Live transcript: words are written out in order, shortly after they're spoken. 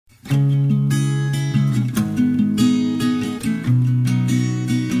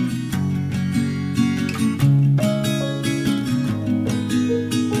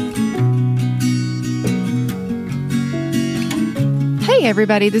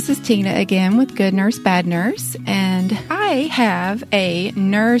everybody. This is Tina again with Good Nurse, Bad Nurse, and I have a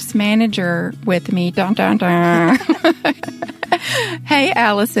nurse manager with me. Dun, dun, dun. Hey,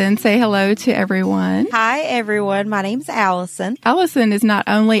 Allison. Say hello to everyone. Hi, everyone. My name's Allison. Allison is not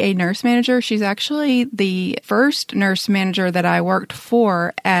only a nurse manager, she's actually the first nurse manager that I worked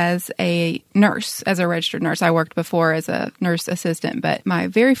for as a nurse, as a registered nurse. I worked before as a nurse assistant, but my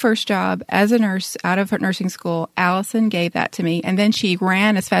very first job as a nurse out of nursing school, Allison gave that to me, and then she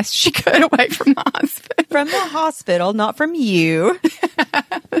ran as fast as she could away from the hospital. From the hospital, not from you.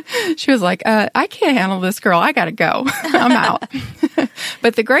 She was like, I can't handle this girl. I got to go. I'm out.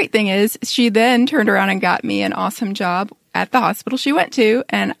 But the great thing is she then turned around and got me an awesome job at the hospital she went to,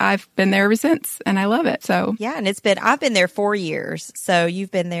 and I've been there ever since, and I love it. So yeah, and I've been there 4 years. So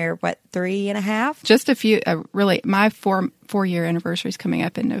you've been there, what, 3.5? Just a few, really, my four-year anniversary is coming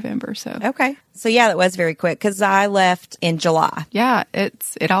up in November. So okay. So yeah, that was very quick because I left in July. Yeah,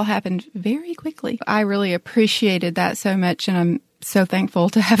 it all happened very quickly. I really appreciated that so much, and I'm so thankful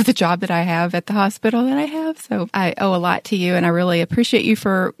to have the job that I have at the hospital that I have. So I owe a lot to you, and I really appreciate you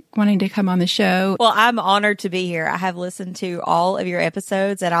for wanting to come on the show. Well, I'm honored to be here. I have listened to all of your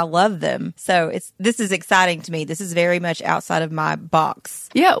episodes and I love them. So this is exciting to me. This is very much outside of my box.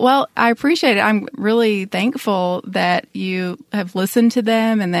 Yeah, well, I appreciate it. I'm really thankful that you have listened to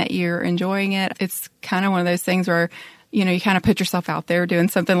them and that you're enjoying it. It's kind of one of those things where you kind of put yourself out there doing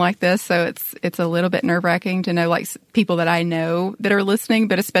something like this. So it's a little bit nerve-wracking to know like people that I know that are listening,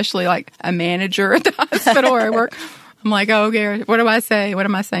 but especially like a manager at the hospital where I work. I'm like, oh, Gary, what do I say? What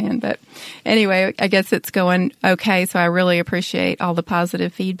am I saying? But anyway, I guess it's going okay. So I really appreciate all the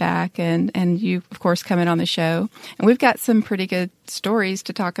positive feedback and you, of course, coming on the show. And we've got some pretty good stories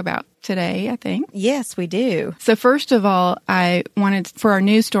to talk about today, I think. Yes, we do. So first of all, for our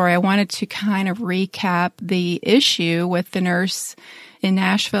news story, I wanted to kind of recap the issue with the nurse in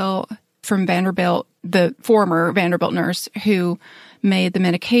Nashville from Vanderbilt, the former Vanderbilt nurse who made the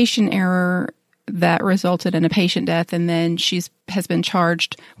medication error that resulted in a patient death, and then has been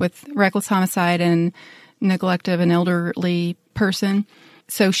charged with reckless homicide and neglect of an elderly person.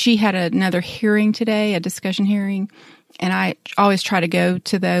 So she had another hearing today, a discussion hearing, and I always try to go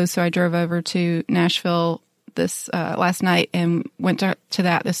to those. So I drove over to Nashville this last night and went to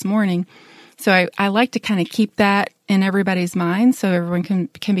that this morning. So I like to kind of keep that in everybody's mind so everyone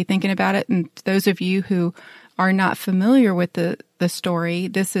can be thinking about it. And those of you who are not familiar with the story,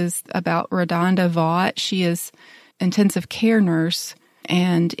 this is about RaDonda Vaught. She is intensive care nurse,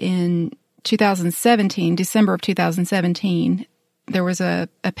 and in 2017, December of 2017, there was a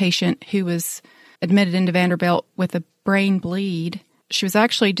patient who was admitted into Vanderbilt with a brain bleed. She was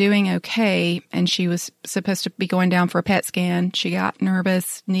actually doing okay, and she was supposed to be going down for a PET scan. She got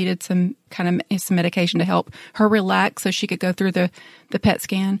nervous, needed some medication to help her relax so she could go through the PET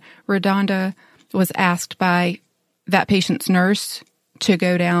scan. RaDonda was asked by that patient's nurse to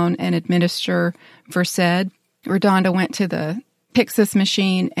go down and administer Versed. RaDonda went to the Pyxis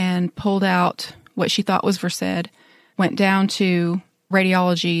machine and pulled out what she thought was Versed, went down to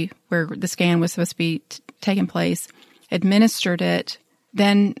radiology where the scan was supposed to be taking place, administered it.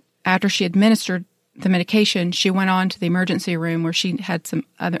 Then after she administered the medication, she went on to the emergency room where she had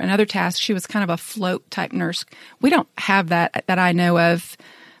another task. She was kind of a float type nurse. We don't have that I know of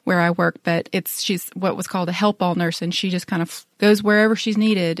where I work, but she's what was called a help all nurse, and she just kind of goes wherever she's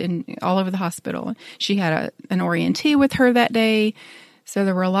needed and all over the hospital. She had an orientee with her that day, so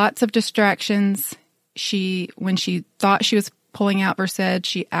there were lots of distractions. When she thought she was pulling out Versed,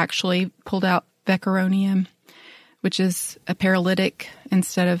 she actually pulled out Vecuronium, which is a paralytic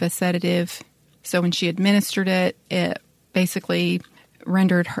instead of a sedative. So when she administered it, it basically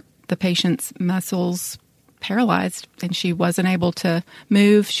rendered the patient's muscles paralyzed, and she wasn't able to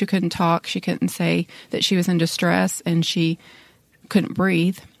move. She couldn't talk. She couldn't say that she was in distress, and she couldn't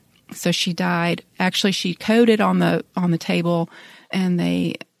breathe. So she died. Actually, she coded on the table, and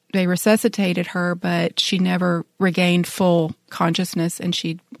they resuscitated her, but she never regained full consciousness, and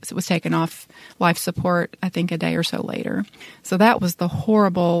she was taken off life support, I think, a day or so later. So that was the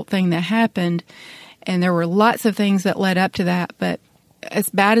horrible thing that happened, and there were lots of things that led up to that, but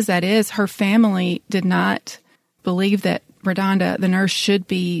as bad as that is, her family did not believe that RaDonda, the nurse, should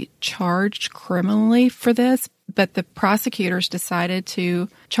be charged criminally for this, but the prosecutors decided to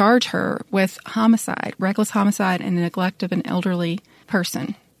charge her with homicide, reckless homicide, and neglect of an elderly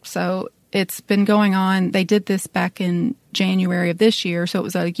person. So it's been going on. They did this back in January of this year, so it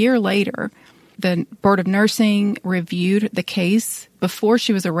was a year later. The Board of Nursing reviewed the case before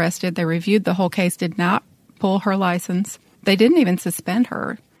she was arrested. They reviewed the whole case, did not pull her license. They didn't even suspend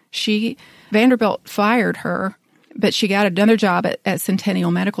her. Vanderbilt fired her But she got another job at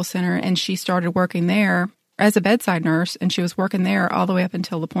Centennial Medical Center, and she started working there as a bedside nurse, and she was working there all the way up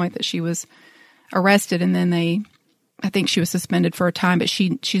until the point that she was arrested, and then I think she was suspended for a time, but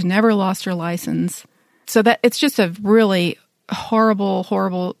she's never lost her license. So that it's just a really horrible,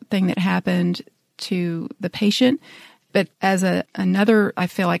 horrible thing that happened to the patient. But as I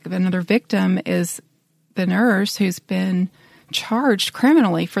feel like another victim is the nurse who's been charged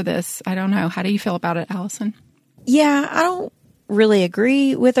criminally for this. I don't know. How do you feel about it, Allison? Yeah, I don't really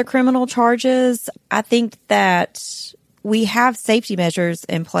agree with the criminal charges. I think that we have safety measures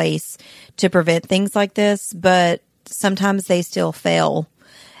in place to prevent things like this, but sometimes they still fail.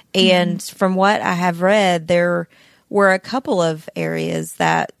 And from what I have read, there were a couple of areas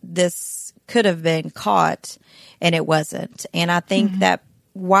that this could have been caught and it wasn't. And I think that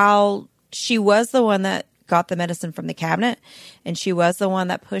while she was the one that got the medicine from the cabinet and she was the one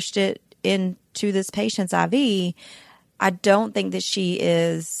that pushed it into this patient's IV, I don't think that she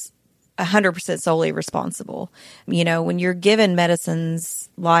is 100% solely responsible. You know, when you're given medicines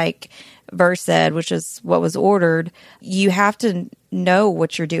like Versed, which is what was ordered, you have to know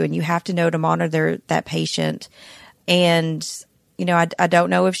what you're doing. You have to know to monitor that patient. And, you know, I don't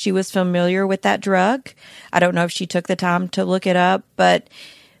know if she was familiar with that drug. I don't know if she took the time to look it up, but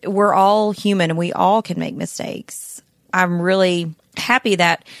we're all human and we all can make mistakes. I'm really happy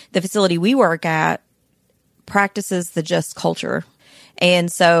that the facility we work at practices the just culture.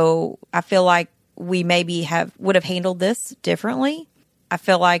 And so I feel like we maybe would have handled this differently. I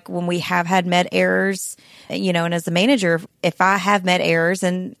feel like when we have had med errors, you know, and as a manager, if I have med errors,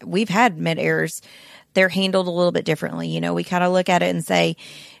 and we've had med errors, they're handled a little bit differently. You know, we kind of look at it and say,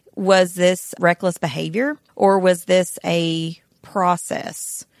 was this reckless behavior or was this a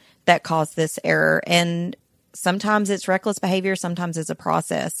process that caused this error? And sometimes it's reckless behavior, sometimes it's a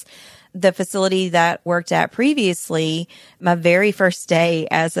process. The facility that worked at previously, my very first day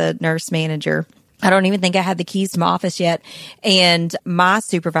as a nurse manager, I don't even think I had the keys to my office yet. And my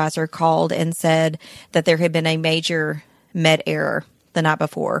supervisor called and said that there had been a major med error the night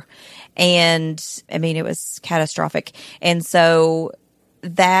before. And I mean, it was catastrophic. And so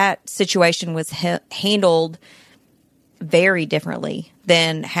that situation was handled very differently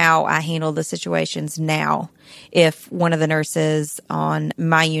than how I handle the situations now if one of the nurses on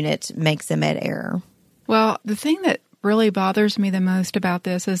my unit makes a med error. Well, the thing that really bothers me the most about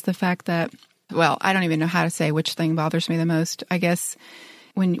this is the fact that, well, I don't even know how to say which thing bothers me the most. I guess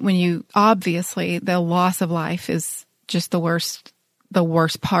when you, obviously, the loss of life is just the worst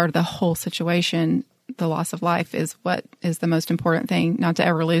part of the whole situation. The loss of life is what is the most important thing, not to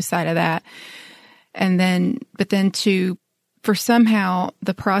ever lose sight of that. But then for somehow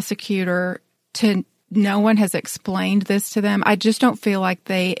the prosecutor no one has explained this to them. I just don't feel like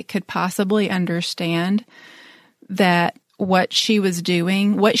they could possibly understand that what she was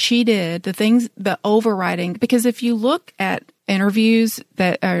doing, what she did, the overriding, because if you look at interviews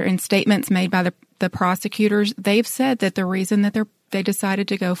that are in statements made by the prosecutors, they've said that the reason that they decided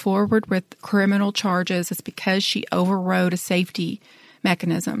to go forward with criminal charges is because she overrode a safety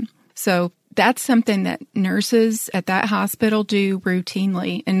mechanism. So that's something that nurses at that hospital do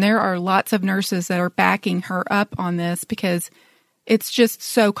routinely. And there are lots of nurses that are backing her up on this because it's just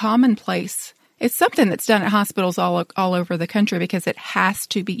so commonplace. It's something that's done at hospitals all over the country because it has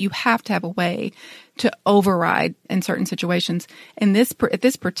to be. You have to have a way to override in certain situations. And at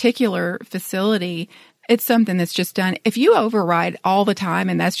this particular facility, it's something that's just done. If you override all the time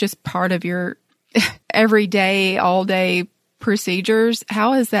and that's just part of your everyday, all day procedures,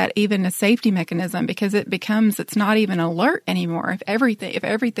 how is that even a safety mechanism? Because it's not even alert anymore. If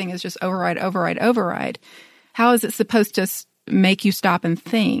everything is just override, how is it supposed to make you stop and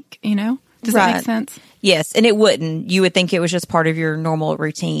think, you know? Does that make sense? Yes, and it wouldn't. You would think it was just part of your normal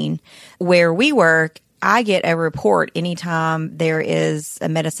routine. Where we work, I get a report anytime there is a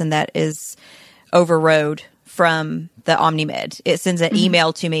medicine that is overrode from the OmniMed. It sends an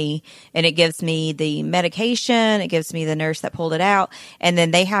email to me and it gives me the medication, it gives me the nurse that pulled it out, and then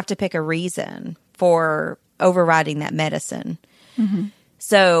they have to pick a reason for overriding that medicine.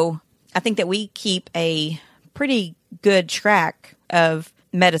 So I think that we keep a pretty good track of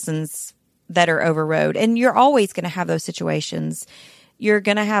medicines that are overrode. And you're always going to have those situations. You're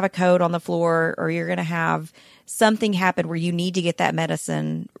going to have a code on the floor, or you're going to have something happen where you need to get that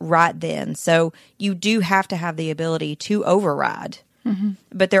medicine right then. So you do have to have the ability to override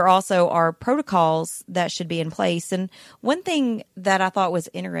But there also are protocols that should be in place. And one thing that I thought was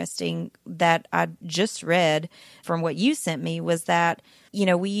interesting that I just read from what you sent me was that,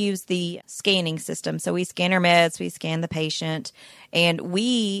 we use the scanning system. So we scan our meds, we scan the patient, and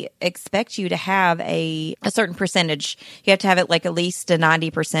we expect you to have a certain percentage. You have to have it like at least a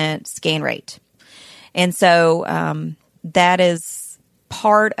 90% scan rate. And so that is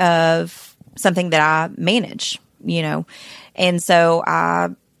part of something that I manage, And so I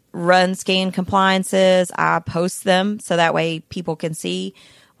run scan compliances. I post them so that way people can see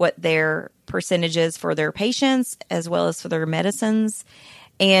what their percentage is for their patients as well as for their medicines.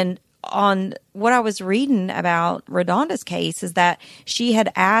 And on what I was reading about RaDonda's case is that she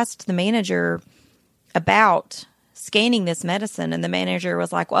had asked the manager about scanning this medicine, and the manager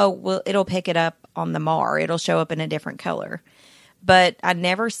was like, well, it'll pick it up on the MAR. It'll show up in a different color. But I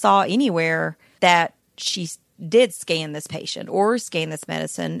never saw anywhere that she did scan this patient or scan this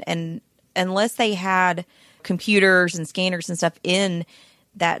medicine. And unless they had computers and scanners and stuff in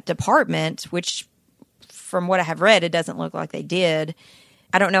that department, which from what I have read, it doesn't look like they did,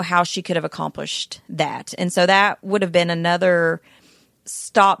 I don't know how she could have accomplished that. And so that would have been another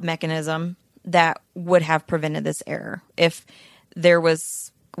stop mechanism that would have prevented this error. If there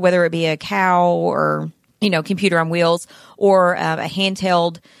was, whether it be a cow or, computer on wheels or a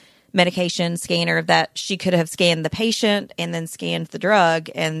handheld medication scanner, that she could have scanned the patient and then scanned the drug.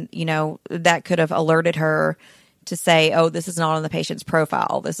 And, that could have alerted her to say, oh, this is not on the patient's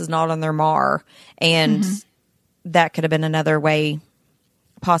profile. This is not on their MAR. And that could have been another way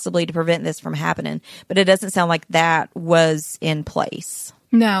possibly to prevent this from happening. But it doesn't sound like that was in place.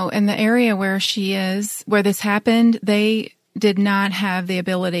 No, in the area where she is, where this happened, they did not have the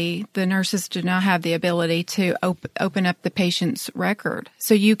ability, the nurses did not have the ability to open up the patient's record.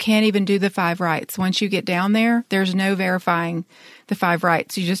 So you can't even do the 5 rights. Once you get down there, there's no verifying the 5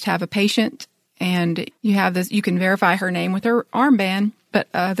 rights. You just have a patient and you have this, you can verify her name with her armband. But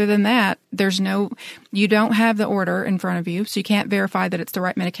other than that, you don't have the order in front of you, so you can't verify that it's the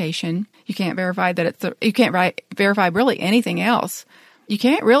right medication. You can't verify that you can't verify really anything else. You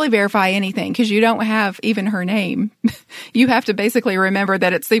can't really verify anything because you don't have even her name. You have to basically remember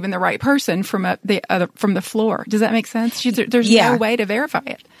that it's even the right person from the floor. Does that make sense? There's no way to verify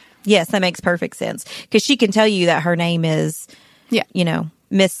it. Yes, that makes perfect sense because she can tell you that her name is,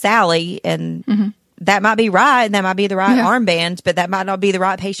 Miss Sally, and that might be right, and that might be the right armband, but that might not be the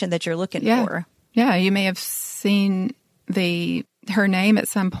right patient that you're looking for. Yeah, you may have seen her name at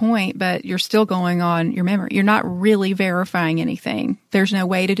some point, but you're still going on your memory. You're not really verifying anything. There's no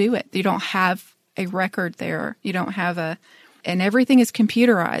way to do it. You don't have a record there. You don't have and everything is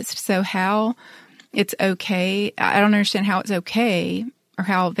computerized. So how it's okay, I don't understand how it's okay or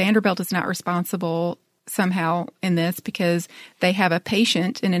how Vanderbilt is not responsible somehow in this because they have a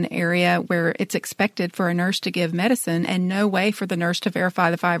patient in an area where it's expected for a nurse to give medicine and no way for the nurse to verify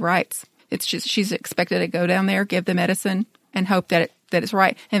the 5 rights. It's just she's expected to go down there, give the medicine, and hope that it's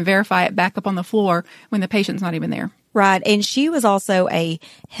right and verify it back up on the floor when the patient's not even there. Right. And she was also a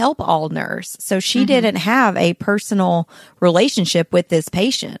help all nurse. So she didn't have a personal relationship with this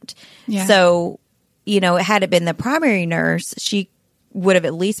patient. Yeah. So, had it been the primary nurse, she would have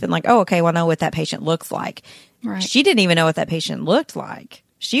at least been like, oh, okay, well, I know what that patient looks like. Right. She didn't even know what that patient looked like.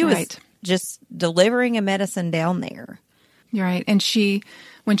 She was just delivering a medicine down there. Right. And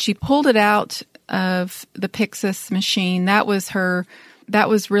when she pulled it out of the Pyxis machine, that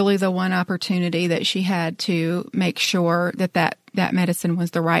was really the one opportunity that she had to make sure that medicine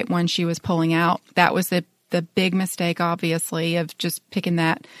was the right one she was pulling out. That was the big mistake, obviously, of just picking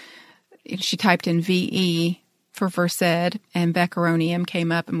that. She typed in VE for Versed, and Becaronium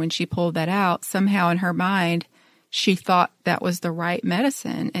came up, and when she pulled that out, somehow in her mind, she thought that was the right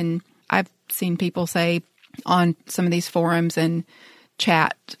medicine. And I've seen people say on some of these forums and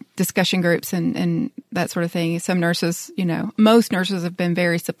chat discussion groups and that sort of thing, some nurses, most nurses have been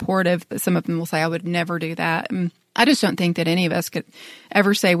very supportive, but some of them will say, I would never do that. And I just don't think that any of us could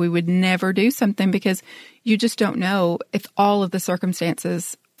ever say we would never do something because you just don't know if all of the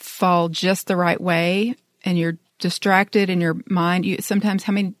circumstances fall just the right way and you're distracted in your mind. Sometimes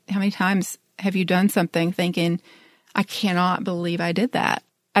how many times have you done something thinking, I cannot believe I did that.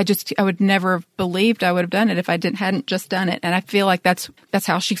 I would never have believed I would have done it if I hadn't just done it. And I feel like that's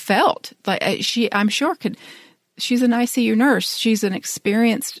how she felt. Like I'm sure she's an ICU nurse. She's an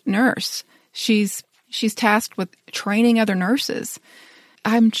experienced nurse. She's tasked with training other nurses.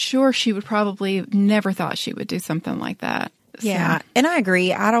 I'm sure she would probably never thought she would do something like that. Yeah. So. And I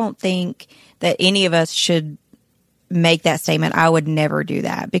agree. I don't think that any of us should make that statement. I would never do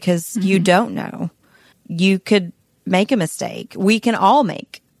that because you don't know. You could make a mistake. We can all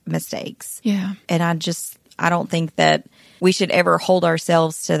make mistakes. Yeah. And I don't think that we should ever hold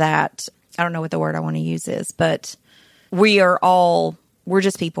ourselves to that. I don't know what the word I want to use is, but we're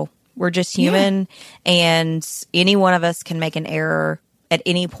just people. We're just human, and any one of us can make an error at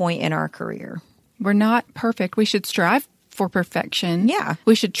any point in our career. We're not perfect. We should strive for perfection. Yeah.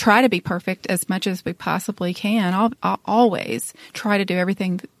 We should try to be perfect as much as we possibly can. I'll always try to do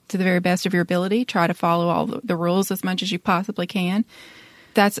everything to the very best of your ability. Try to follow all the rules as much as you possibly can.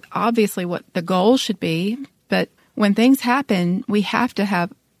 That's obviously what the goal should be. But when things happen, we have to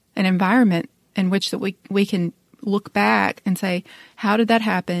have an environment in which that we can look back and say, how did that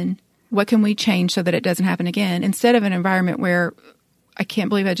happen? What can we change so that it doesn't happen again? Instead of an environment where I can't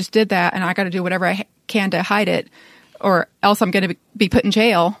believe I just did that and I got to do whatever I can to hide it, or else I'm going to be put in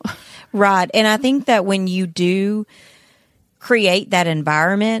jail. Right. And I think that when you do create that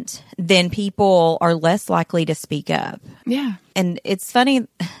environment, then people are less likely to speak up. Yeah. And it's funny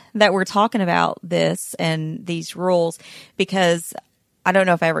that we're talking about this and these rules, because I don't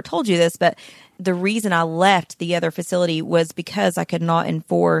know if I ever told you this, but the reason I left the other facility was because I could not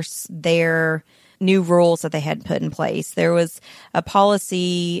enforce their new rules that they had put in place. There was a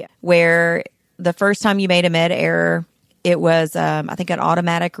policy where the first time you made a med error, it was, I think, an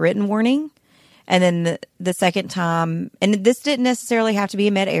automatic written warning. And then the second time, and this didn't necessarily have to be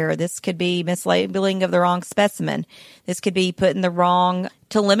a med error. This could be mislabeling of the wrong specimen. This could be putting the wrong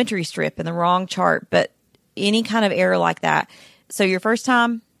telemetry strip in the wrong chart, but any kind of error like that. So your first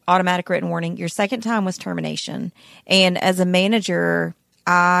time, automatic written warning. Your second time was termination. And as a manager,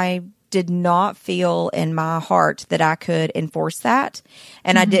 I did not feel in my heart that I could enforce that.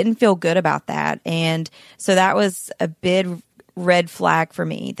 And I didn't feel good about that. And so that was a big red flag for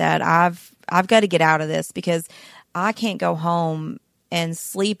me that I've got to get out of this, because I can't go home and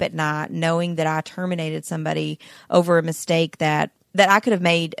sleep at night knowing that I terminated somebody over a mistake that I could have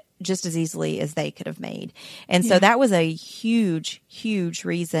made just as easily as they could have made. And so that was a huge, huge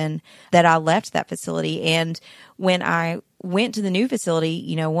reason that I left that facility. And when I went to the new facility,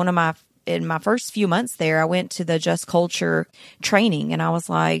 you know, in my first few months there, I went to the Just Culture training, and I was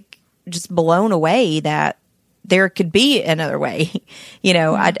like just blown away that there could be another way. You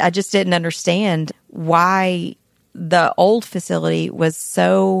know, I just didn't understand why the old facility was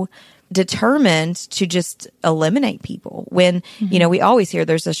so determined to just eliminate people when, you know, we always hear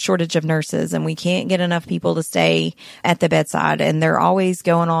there's a shortage of nurses and we can't get enough people to stay at the bedside, and they're always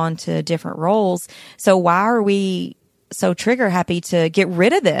going on to different roles. So why are we so trigger happy to get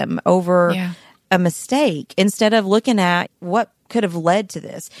rid of them over a mistake instead of looking at what could have led to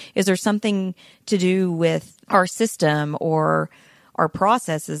this? Is there something to do with our system or our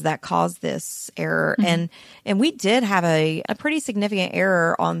processes that caused this error? And we did have a pretty significant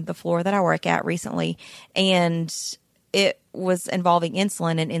error on the floor that I work at recently, and it was involving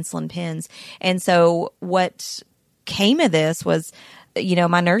insulin and insulin pens. And so what came of this was, you know,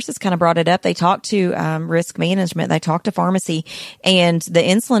 my nurses kind of brought it up. They talked to risk management. They talked to pharmacy, and the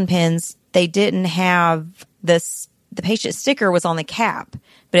insulin pens, they didn't have this. The patient sticker was on the cap,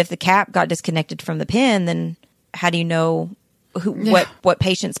 but if the cap got disconnected from the pen, then how do you know what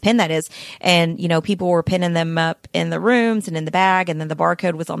patient's pen that is? And, you know, people were pinning them up in the rooms and in the bag, and then the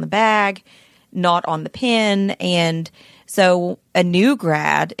barcode was on the bag, not on the pen. And so a new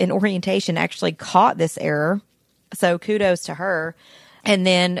grad in orientation actually caught this error. So kudos to her. And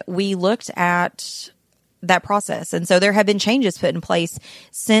then we looked at that process. And so there have been changes put in place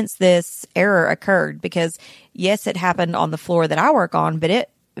since this error occurred, because yes, it happened on the floor that I work on, but it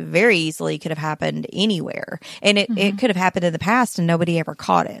very easily could have happened anywhere. And it could have happened in the past and nobody ever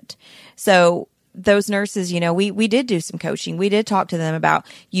caught it. So those nurses, you know, we did do some coaching. We did talk to them about,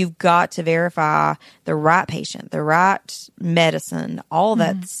 you've got to verify the right patient, the right medicine, all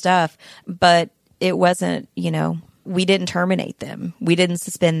that stuff. But it wasn't, you know, we didn't terminate them. We didn't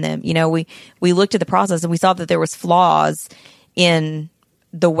suspend them. You know, we looked at the process and we saw that there was flaws in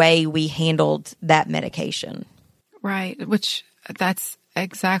the way we handled that medication. Right. Which that's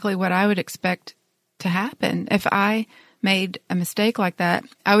exactly what I would expect to happen. If I made a mistake like that,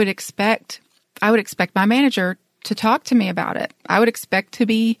 I would expect my manager to talk to me about it. I would expect to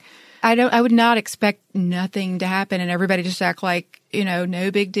be, I would not expect nothing to happen and everybody just act like, you know,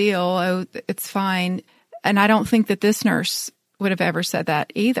 no big deal. Oh, it's fine. And I don't think that this nurse would have ever said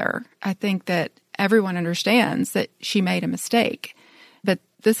that either. I think that everyone understands that she made a mistake. But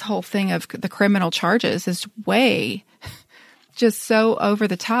this whole thing of the criminal charges is way just so over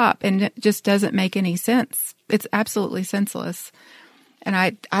the top, and it just doesn't make any sense. It's absolutely senseless. And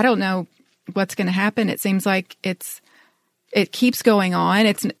I don't know what's going to happen. It seems like it's It keeps going on.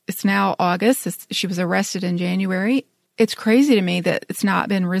 It's now August. She was arrested in January. It's crazy to me that it's not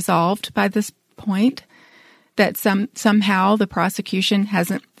been resolved by this point, that somehow the prosecution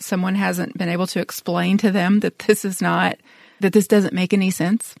someone hasn't been able to explain to them that this doesn't make any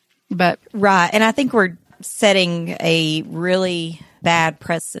sense. But right. And I think we're setting a really bad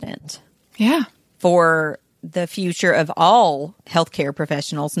precedent. Yeah. For the future of all healthcare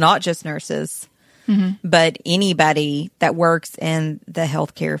professionals, not just nurses, but anybody that works in the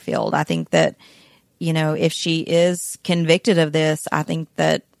healthcare field. I think that, if she is convicted of this, I think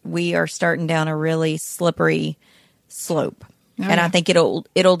that we are starting down a really slippery slope. Oh, and I think it'll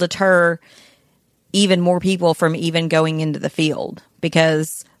deter even more people from even going into the field,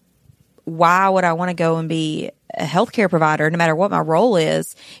 because why would I want to go and be a healthcare provider, no matter what my role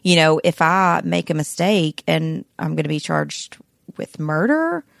is, if I make a mistake and I'm going to be charged with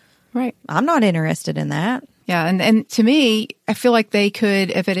murder? Right. I'm not interested in that. Yeah. And to me, I feel like they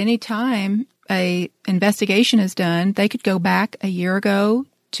could, if at any time a investigation is done, they could go back a year ago,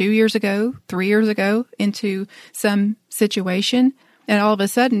 2 years ago, 3 years ago into some situation, and all of a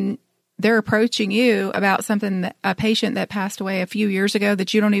sudden they're approaching you about a patient that passed away a few years ago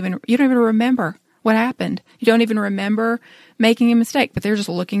that you don't even remember what happened. You don't even remember making a mistake, but they're just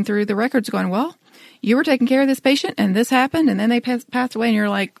looking through the records going, well, you were taking care of this patient and this happened and then they passed away. And you're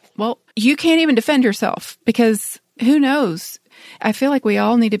like, well, you can't even defend yourself, because who knows? I feel like we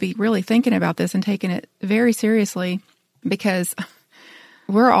all need to be really thinking about this and taking it very seriously, because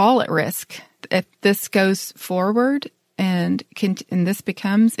we're all at risk if this goes forward and this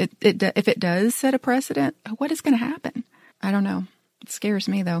becomes if it does set a precedent. What is going to happen? I don't know. It scares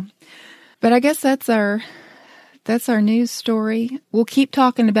me though. But I guess that's our news story. We'll keep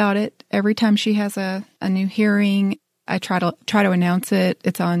talking about it every time she has a new hearing. I try to announce it.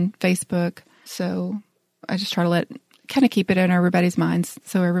 It's on Facebook, so I just try to kind of keep it in everybody's minds,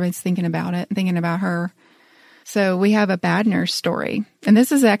 so everybody's thinking about it, thinking about her. So we have a bad nurse story, and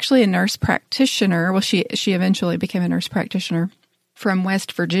this is actually a nurse practitioner. Well, she eventually became a nurse practitioner from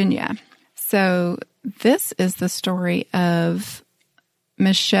West Virginia. So this is the story of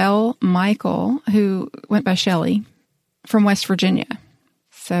Michelle Michael, who went by Shelley, from West Virginia.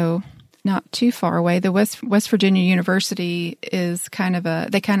 So not too far away. The West Virginia University is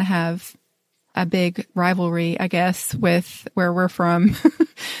they kind of have a big rivalry, I guess, with where we're from.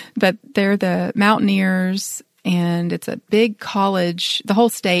 But they're the Mountaineers, and it's a big college, the whole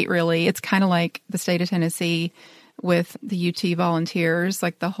state really. It's kind of like the state of Tennessee with the UT Volunteers.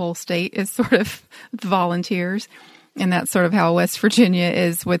 Like the whole state is sort of the Volunteers. And that's sort of how West Virginia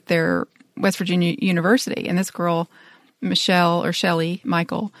is with their West Virginia University. And this girl, Michelle or Shelley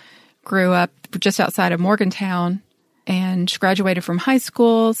Michael, grew up just outside of Morgantown, and she graduated from high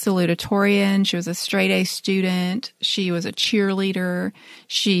school, salutatorian. She was a straight-A student. She was a cheerleader.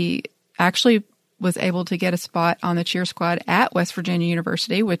 She actually was able to get a spot on the cheer squad at West Virginia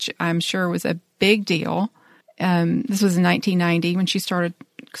University, which I'm sure was a big deal. This was in 1990 when she started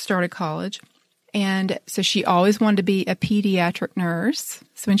college. And so she always wanted to be a pediatric nurse.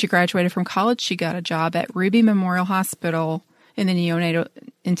 So when she graduated from college, she got a job at Ruby Memorial Hospital in the neonatal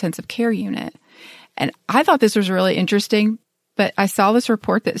intensive care unit. And I thought this was really interesting, but I saw this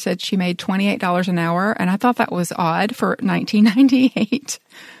report that said she made $28 an hour, and I thought that was odd for 1998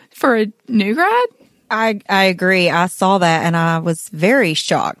 for a new grad. I agree. I saw that, and I was very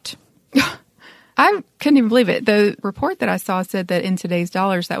shocked. I couldn't even believe it. The report that I saw said that in today's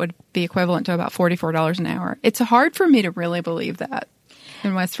dollars, that would be equivalent to about $44 an hour. It's hard for me to really believe that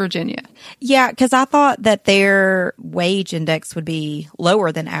in West Virginia. Yeah, because I thought that their wage index would be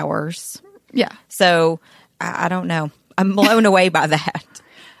lower than ours. Yeah. So I don't know. I'm blown away by that.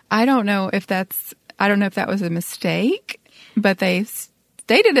 I don't know if that was a mistake, but they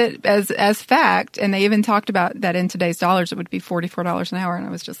stated it as fact, and they even talked about that in today's dollars it would be $44 an hour, and I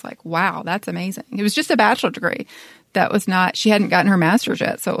was just like, wow, that's amazing. It was just a bachelor's degree. That was not, she hadn't gotten her master's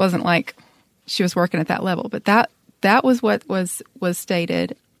yet, so it wasn't like she was working at that level, but that was what was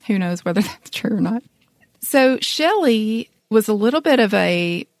stated. Who knows whether that's true or not. So Shelley was a little bit of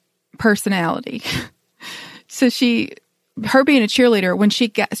a personality. So her being a cheerleader, when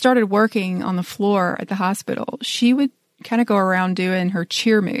she started working on the floor at the hospital, she would kind of go around doing her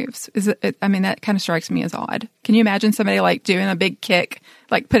cheer moves. That kind of strikes me as odd. Can you imagine somebody like doing a big kick,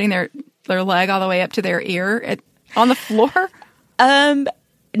 like putting their leg all the way up to their ear on the floor?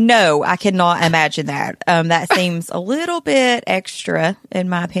 No, I cannot imagine that. That seems a little bit extra, in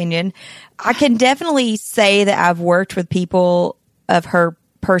my opinion. I can definitely say that I've worked with people of her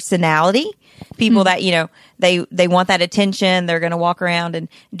personality, people that, they want that attention. They're going to walk around and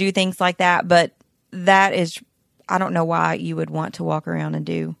do things like that. But that is, I don't know why you would want to walk around and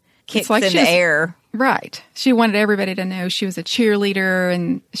do kicks like in the air. Right. She wanted everybody to know she was a cheerleader,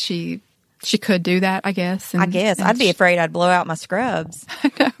 and she could do that, I guess. And, I'd be afraid I'd blow out my scrubs.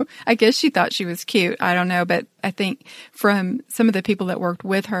 I know. I guess she thought she was cute. I don't know. But I think from some of the people that worked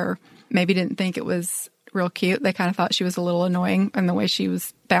with her, maybe didn't think it was real cute. They kind of thought she was a little annoying in the way she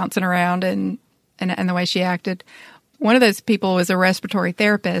was bouncing around and the way she acted. One of those people was a respiratory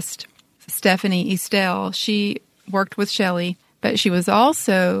therapist, Stephanie Estelle. She worked with Shelley, but she was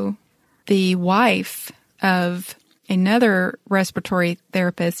also the wife of another respiratory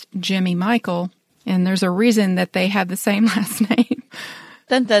therapist, Jimmy Michael. And there's a reason that they have the same last name.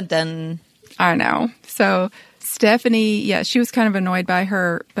 Dun, dun, dun. I know. So Stephanie, yeah, she was kind of annoyed by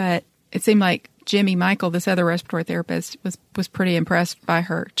her, but it seemed like Jimmy Michael, this other respiratory therapist, was pretty impressed by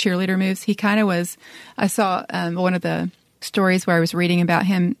her cheerleader moves. He kind of was. I saw one of the stories where I was reading about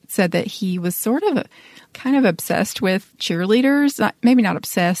him said that he was sort of kind of obsessed with cheerleaders. Maybe not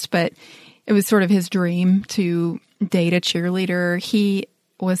obsessed, but it was sort of his dream to date a cheerleader. He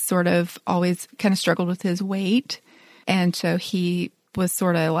was sort of always kind of struggled with his weight. And so he was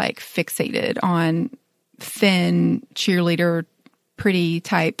sort of like fixated on thin cheerleader, pretty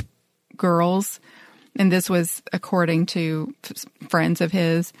type girls. And this was according to friends of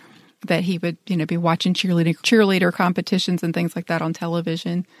his, that he would, be watching cheerleader competitions and things like that on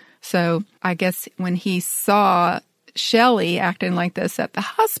television. So I guess when he saw Shelley acting like this at the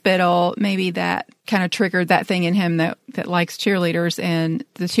hospital, maybe that kind of triggered that thing in him that likes cheerleaders, and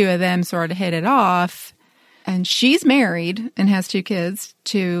the two of them sort of hit it off. And she's married and has 2 kids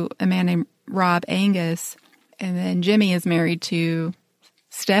to a man named Rob Angus. And then Jimmy is married to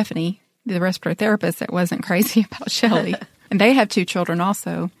Stephanie, the respiratory therapist that wasn't crazy about Shelley. And they have 2 children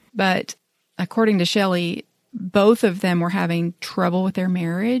also. But according to Shelley, both of them were having trouble with their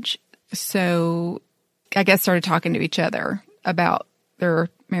marriage. So I guess started talking to each other about their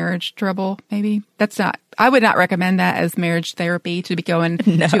marriage trouble, maybe. I would not recommend that as marriage therapy, to be going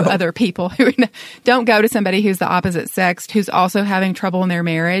to other people who don't go to somebody who's the opposite sex, who's also having trouble in their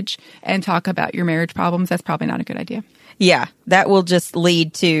marriage, and talk about your marriage problems. That's probably not a good idea. Yeah, that will just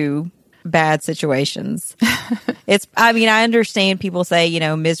lead to bad situations. I understand people say,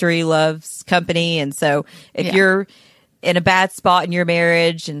 misery loves company. And so if you're in a bad spot in your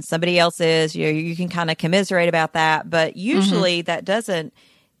marriage and somebody else is, you can kind of commiserate about that. But usually that doesn't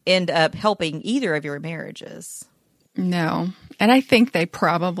end up helping either of your marriages. No. And I think they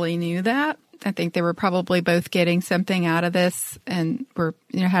probably knew that. I think they were probably both getting something out of this and were,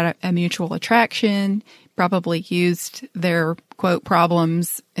 had a mutual attraction, probably used their, quote,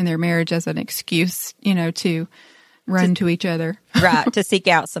 problems in their marriage as an excuse, to run to each other. Right. To seek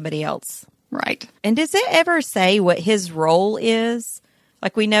out somebody else. Right. And does it ever say what his role is?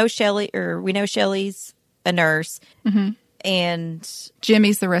 Like we know Shelley's a nurse. Mm-hmm. And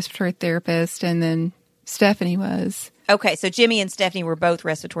Jimmy's the respiratory therapist, and then Stephanie was. Okay, so Jimmy and Stephanie were both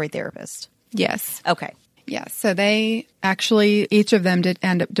respiratory therapists. Yes. Okay. Yeah, so they actually, each of them did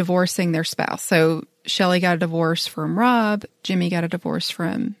end up divorcing their spouse. So Shelley got a divorce from Rob, Jimmy got a divorce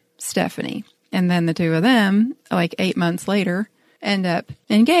from Stephanie. And then the two of them, like 8 months later, end up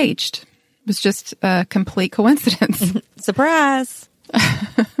engaged. It was just a complete coincidence. Surprise.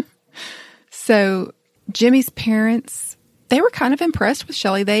 So Jimmy's parents, they were kind of impressed with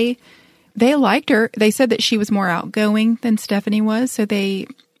Shelley. They liked her. They said that she was more outgoing than Stephanie was. So they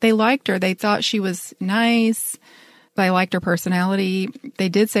liked her. They thought she was nice. They liked her personality. They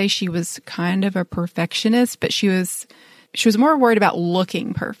did say she was kind of a perfectionist, but she was more worried about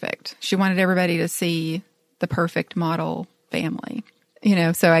looking perfect. She wanted everybody to see the perfect model family.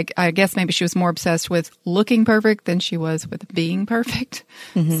 So I guess maybe she was more obsessed with looking perfect than she was with being perfect.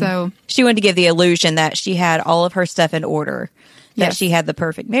 Mm-hmm. So she wanted to give the illusion that she had all of her stuff in order. That she had the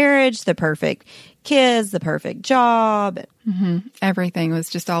perfect marriage, the perfect kids, the perfect job. Mm-hmm. Everything was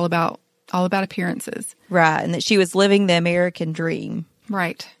just all about appearances. Right. And that she was living the American dream.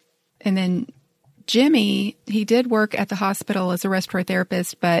 Right. And then Jimmy, he did work at the hospital as a respiratory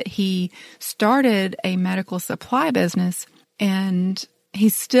therapist, but he started a medical supply business, and he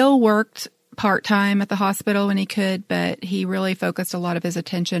still worked part-time at the hospital when he could, but he really focused a lot of his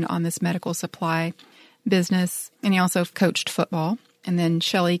attention on this medical supply business. And he also coached football. And then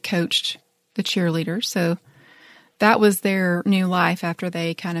Shelley coached the cheerleaders. So that was their new life after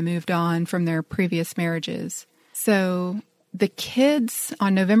they kind of moved on from their previous marriages. So the kids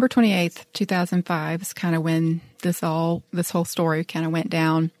on November 28th, 2005 is kind of when this whole story kind of went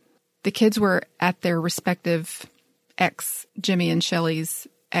down. The kids were at their respective Jimmy and Shelley's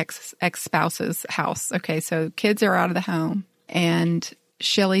ex-spouse's house. Okay, so kids are out of the home, and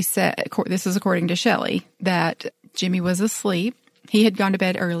Shelley said, this is according to Shelley, that Jimmy was asleep. He had gone to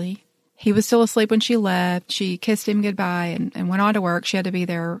bed early. He was still asleep when she left. She kissed him goodbye and went on to work. She had to be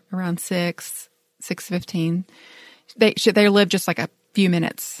there around 6:15. They lived just like a few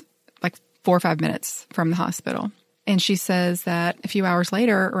minutes, like 4 or 5 minutes from the hospital. And she says that a few hours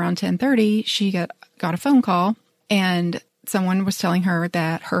later, around 10:30, she got a phone call, and someone was telling her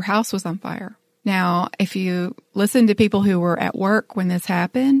that her house was on fire. Now, if you listen to people who were at work when this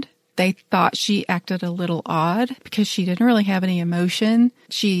happened, they thought she acted a little odd because she didn't really have any emotion.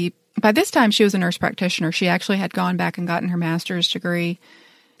 By this time, she was a nurse practitioner. She actually had gone back and gotten her master's degree.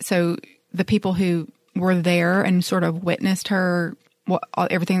 So the people who were there and sort of witnessed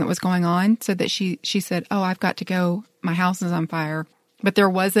everything that was going on said that she said, "Oh, I've got to go. My house is on fire." But there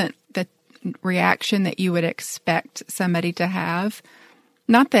wasn't the reaction that you would expect somebody to have.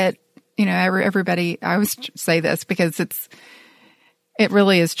 Not that, everybody, I always say this because it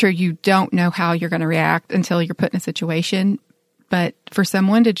really is true. You don't know how you're going to react until you're put in a situation. But for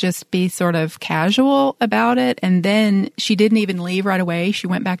someone to just be sort of casual about it, and then she didn't even leave right away. She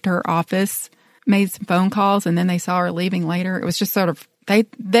went back to her office, made some phone calls, and then they saw her leaving later. It was just sort of,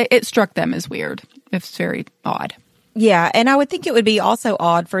 it struck them as weird. It's very odd. Yeah, and I would think it would be also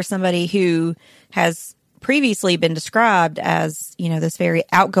odd for somebody who has previously been described as, this very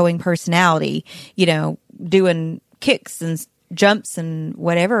outgoing personality, doing kicks and jumps and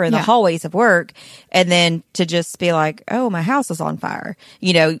whatever in the hallways of work, and then to just be like, "Oh, my house is on fire."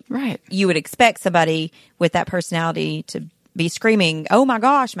 Right. You would expect somebody with that personality to be screaming, "Oh my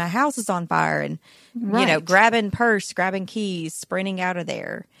gosh, my house is on fire," and, grabbing purse, grabbing keys, sprinting out of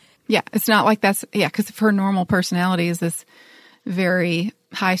there. Yeah, it's not like that's, because her normal personality is this very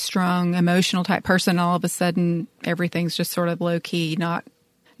high-strung, emotional type person. All of a sudden, everything's just sort of low-key, not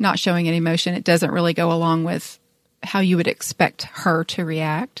showing any emotion. It doesn't really go along with how you would expect her to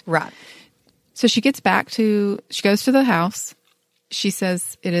react. Right. So she goes to the house. She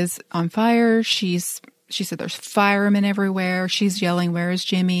says it is on fire. She said there's firemen everywhere. She's yelling, "Where is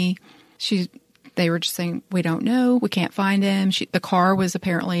Jimmy?" They were just saying, "We don't know. We can't find him." The car was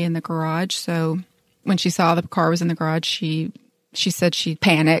apparently in the garage. So when she saw the car was in the garage, she said she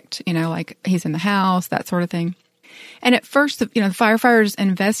panicked, like he's in the house, that sort of thing. And at first, the firefighters,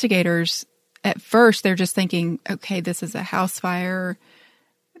 investigators, at first they're just thinking, okay, this is a house fire.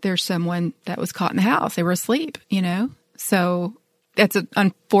 There's someone that was caught in the house. They were asleep, So that's an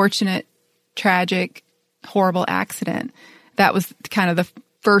unfortunate, tragic, horrible accident. That was kind of the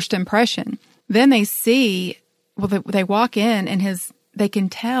first impression. Then they see, they walk in and they can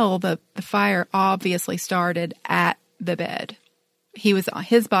tell the fire obviously started at the bed.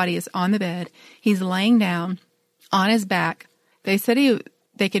 His body is on the bed. He's laying down on his back. They said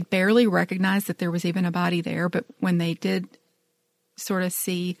they could barely recognize that there was even a body there, but when they did sort of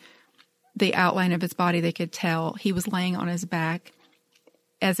see the outline of his body, they could tell he was laying on his back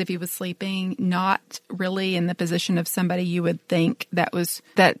as if he was sleeping, not really in the position of somebody you would think that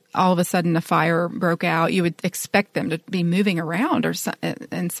all of a sudden a fire broke out. You would expect them to be moving around or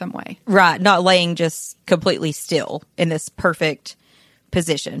in some way. Right, not laying just completely still in this perfect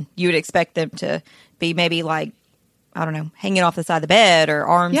position. You would expect them to be maybe like, I don't know, hanging off the side of the bed or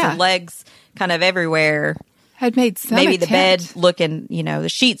arms and legs kind of everywhere. Had made some maybe attempt. The bed looking, the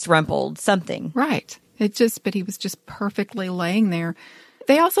sheets rumpled, something. Right. But he was just perfectly laying there.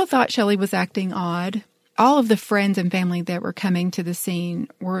 They also thought Shelley was acting odd. All of the friends and family that were coming to the scene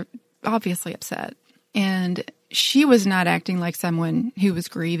were obviously upset. And she was not acting like someone who was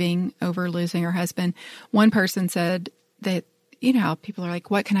grieving over losing her husband. One person said that, how people are like,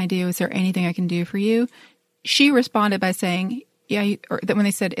 "What can I do? Is there anything I can do for you?" She responded by saying, or that when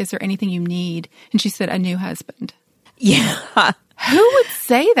they said, "Is there anything you need?" And she said, "A new husband." Yeah. Who would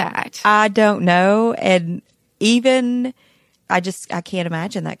say that? I don't know. And even, I can't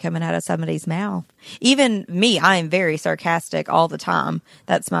imagine that coming out of somebody's mouth. Even me, I am very sarcastic all the time.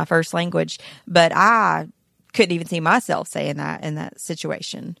 That's my first language. But I couldn't even see myself saying that in that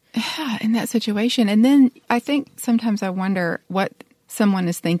situation. Yeah, in that situation. And then I think sometimes I wonder what someone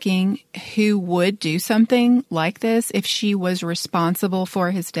is thinking who would do something like this if she was responsible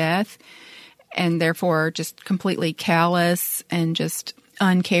for his death and therefore just completely callous and just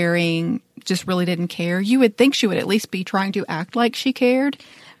uncaring, just really didn't care. You would think she would at least be trying to act like she cared.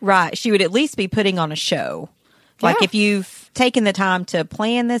 Right. She would at least be putting on a show. Like if you've taken the time to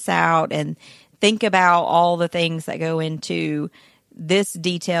plan this out and think about all the things that go into this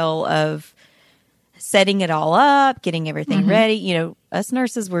detail of setting it all up, getting everything ready. Us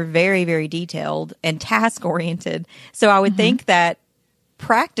nurses were very, very detailed and task-oriented. So I would think that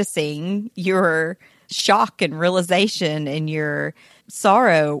practicing your shock and realization and your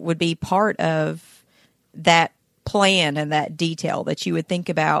sorrow would be part of that plan and that detail that you would think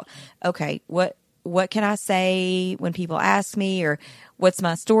about, okay, what can I say when people ask me, or what's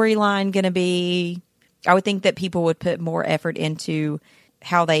my storyline going to be? I would think that people would put more effort into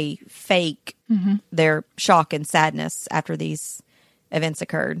how they fake their shock and sadness after these events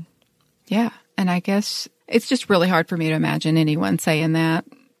occurred. Yeah. And I guess it's just really hard for me to imagine anyone saying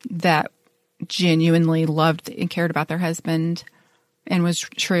that genuinely loved and cared about their husband and was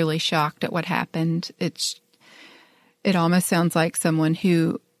truly shocked at what happened. It almost sounds like someone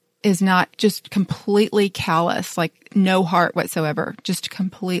who is not just completely callous, like no heart whatsoever, just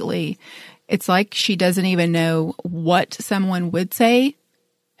completely. It's like she doesn't even know what someone would say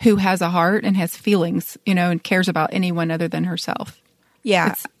who has a heart and has feelings, and cares about anyone other than herself.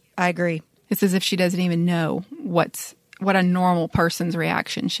 Yeah, I agree. It's as if she doesn't even know what a normal person's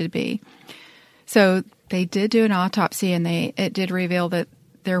reaction should be. So they did do an autopsy, and it did reveal that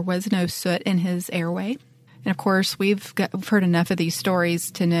there was no soot in his airway. And of course, we've heard enough of these stories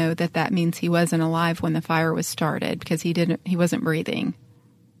to know that means he wasn't alive when the fire was started, because he wasn't breathing.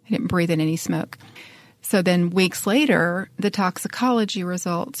 He didn't breathe in any smoke. So then weeks later, the toxicology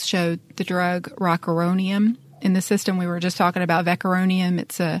results showed the drug rocuronium in the system. We were just talking about vecuronium.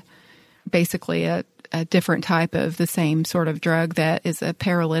 It's basically a different type of the same sort of drug that is a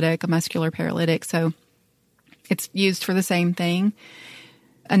muscular paralytic. So it's used for the same thing.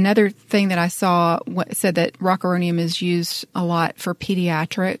 Another thing that I saw said that rocuronium is used a lot for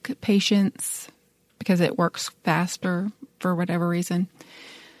pediatric patients because it works faster for whatever reason.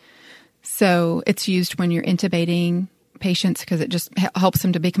 So it's used when you're intubating patients because it just helps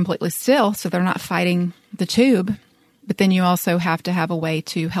them to be completely still so they're not fighting the tube. But then you also have to have a way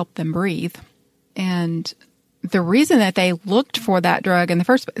to help them breathe. And the reason that they looked for that drug in the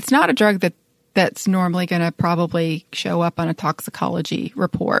first place, it's not a drug that's normally going to probably show up on a toxicology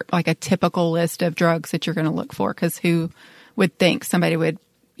report, like a typical list of drugs that you're going to look for, because who would think somebody would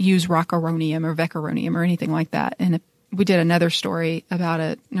use rocuronium or vecuronium or anything like that? And we did another story about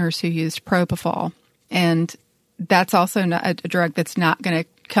a nurse who used propofol, and that's also not a drug that's not going to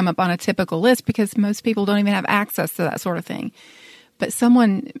come up on a typical list because most people don't even have access to that sort of thing. But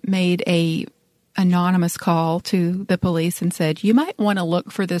someone made a anonymous call to the police and said, you might want to look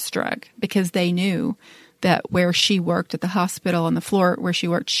for this drug, because they knew that where she worked at the hospital, on the floor where she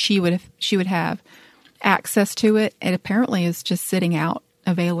worked, she would have access to it. It apparently is just sitting out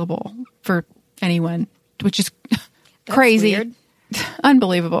available for anyone, which is crazy. Weird.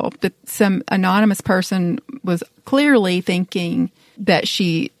 Unbelievable. But some anonymous person was clearly thinking that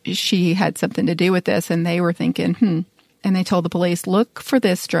she had something to do with this, and they were thinking, and they told the police, look for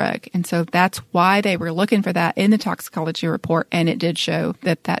this drug. And so that's why they were looking for that in the toxicology report, and it did show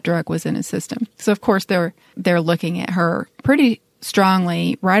that drug was in his system. So, of course, they're looking at her pretty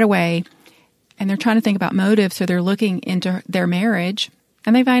strongly right away, and they're trying to think about motive, so they're looking into their marriage,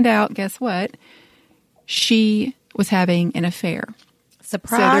 and they find out, guess what? She was having an affair.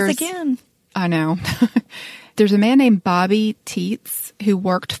 Surprise again. I know. There's a man named Bobby Teets who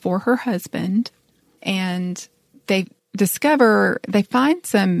worked for her husband, and they find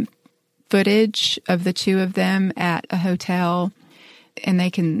some footage of the two of them at a hotel, and they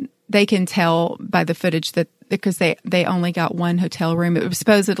can tell by the footage that because they only got one hotel room. It was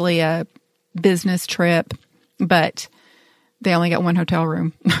supposedly a business trip, but they only got one hotel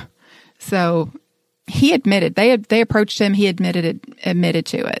room. So he admitted, they approached him. He admitted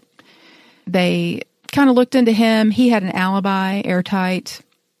to it. They kind of looked into him. He had an alibi, airtight.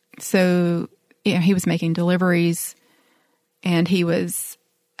 So, he was making deliveries, and he was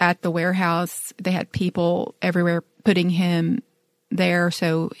at the warehouse. They had people everywhere putting him there.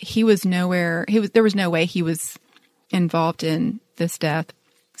 So he was nowhere. There was no way he was involved in this death.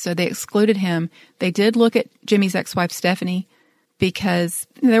 So they excluded him. They did look at Jimmy's ex-wife, Stephanie, because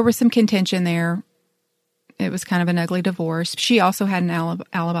there was some contention there. It was kind of an ugly divorce. She also had an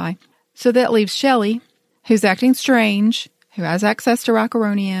alibi. So that leaves Shelley, who's acting strange, who has access to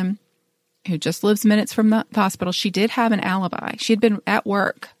rocuronium, who just lives minutes from the hospital. She did have an alibi. She had been at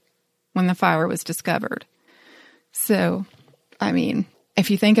work when the fire was discovered. So, I mean,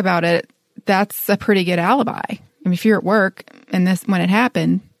 if you think about it, that's a pretty good alibi. I mean, if you're at work and when it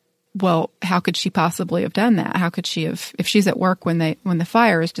happened, well, how could she possibly have done that? How could she have, if she's at work when the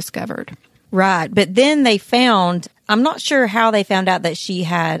fire is discovered? Right. But then they found, I'm not sure how they found out that she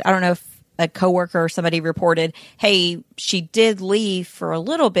had, I don't know if a coworker or somebody reported, hey, she did leave for a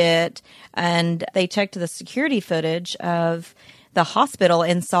little bit, and they checked the security footage of the hospital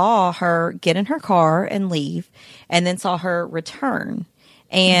and saw her get in her car and leave, and then saw her return.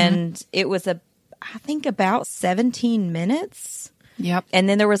 And it was I think about 17 minutes. Yep. And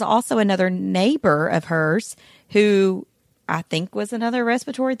then there was also another neighbor of hers who I think was another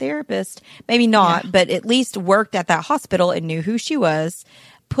respiratory therapist. Maybe not, but at least worked at that hospital and knew who she was.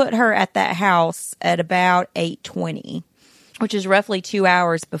 Put her at that house at about 8:20, which is roughly 2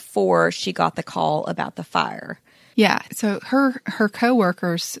 hours before she got the call about the fire. Yeah. So her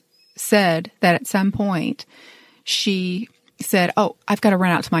coworkers said that at some point she said, "Oh, I've got to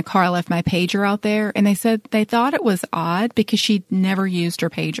run out to my car. I left my pager out there." And they said they thought it was odd because she'd never used her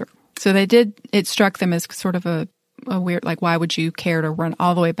pager. So it struck them as sort of a weird, like, why would you care to run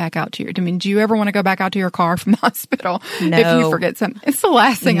all the way back out to I mean, do you ever want to go back out to your car from the hospital if you forget something? It's the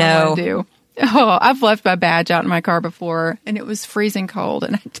last thing I want to do. Oh, I've left my badge out in my car before and it was freezing cold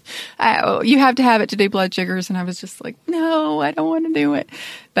and you have to have it to do blood sugars. And I was just like, no, I don't want to do it.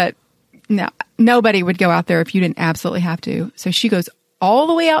 But no, nobody would go out there if you didn't absolutely have to. So she goes all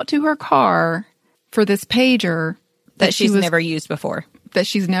the way out to her car for this pager that she's never used before.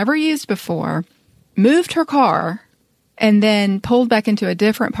 Moved her car, and then pulled back into a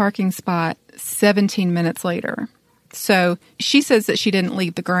different parking spot 17 minutes later. So she says that she didn't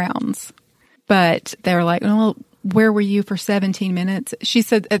leave the grounds, but they're like, well, where were you for 17 minutes? She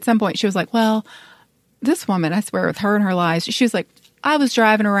said at some point, she was like, well, this woman, I swear, with her and her lies, she was like, I was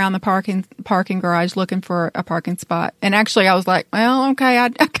driving around the parking garage looking for a parking spot. And actually I was like, well, okay,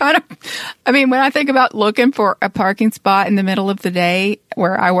 I mean, when I think about looking for a parking spot in the middle of the day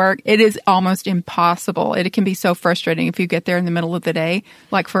where I work, it is almost impossible. It can be so frustrating if you get there in the middle of the day,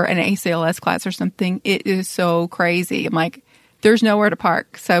 like for an ACLS class or something. It is so crazy. I'm like, there's nowhere to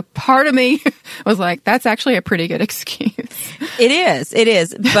park. So part of me was like, that's actually a pretty good excuse. It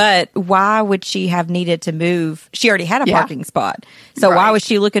is. But why would she have needed to move? She already had a parking spot. So why was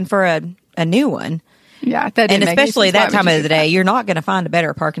she looking for a new one? Yeah. And especially that time of the day, you're not going to find a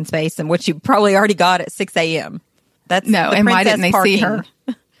better parking space than what you probably already got at 6 a.m. That's no. And why didn't they see her?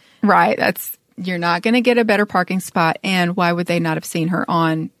 Right. You're not going to get a better parking spot. And why would they not have seen her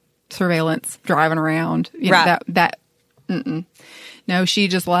on surveillance driving around? You know, that No, she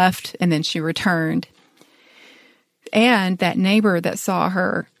just left and then she returned. And that neighbor that saw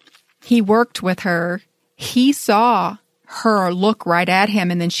her, he worked with her. He saw her look right at him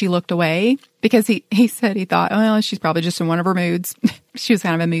and then she looked away because he said he thought, oh, well, she's probably just in one of her moods. She was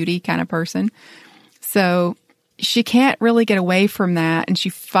kind of a moody kind of person. So she can't really get away from that. And she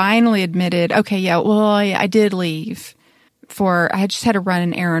finally admitted, okay, yeah, well, I did leave I just had to run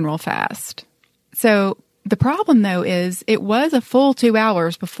an errand real fast. So the problem, though, is it was a full 2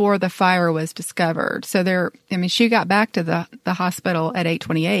 hours before the fire was discovered. So she got back to the hospital at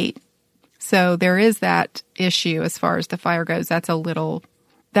 8:28. So there is that issue as far as the fire goes. That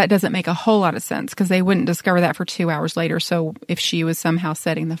doesn't make a whole lot of sense because they wouldn't discover that for 2 hours later. So if she was somehow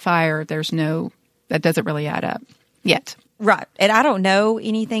setting the fire, that doesn't really add up yet. Right. And I don't know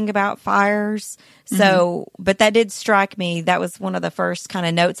anything about fires. So, but that did strike me. That was one of the first kind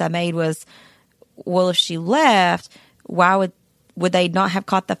of notes I made was, well, if she left, why would they not have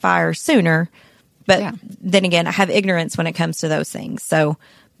caught the fire sooner? But then again, I have ignorance when it comes to those things. So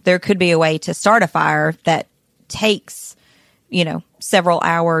there could be a way to start a fire that takes, several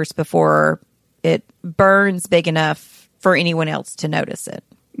hours before it burns big enough for anyone else to notice it.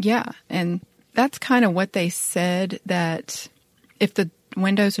 Yeah. And that's kind of what they said, that if the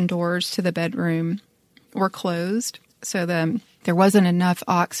windows and doors to the bedroom were closed, so there wasn't enough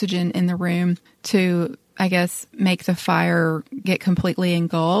oxygen in the room to, I guess, make the fire get completely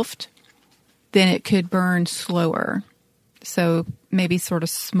engulfed, then it could burn slower. So maybe sort of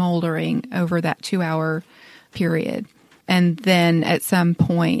smoldering over that 2 hour period. And then at some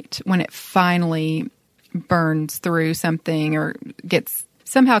point when it finally burns through something or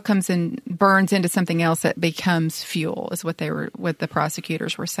burns into something else that becomes fuel is what the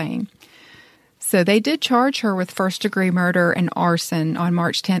prosecutors were saying. So they did charge her with first-degree murder and arson on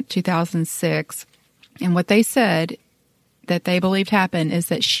March 10th, 2006. And what they said that they believed happened is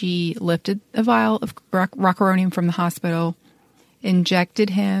that she lifted a vial of rocuronium from the hospital, injected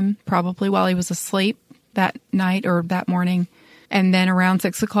him probably while he was asleep that night or that morning, and then around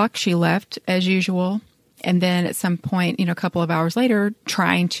 6 o'clock she left as usual. And then at some point, a couple of hours later,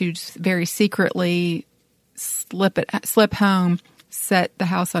 trying to very secretly slip home, set the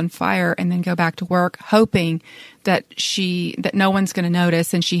house on fire, and then go back to work, hoping that no one's going to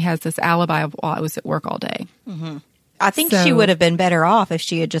notice, and she has this alibi of, well, I was at work all day. Mm-hmm. I think she would have been better off if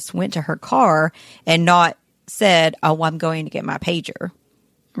she had just went to her car and not said, oh, I'm going to get my pager.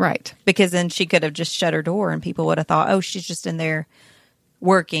 Right. Because then she could have just shut her door and people would have thought, oh, she's just in there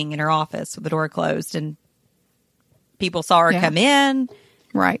working in her office with the door closed, and people saw her come in.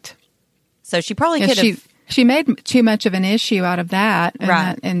 Right. So she probably could have She made too much of an issue out of that, and,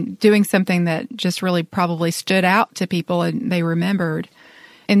 right. and doing something that just really probably stood out to people and they remembered.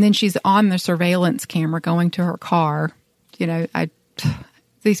 And then she's on the surveillance camera going to her car. You know,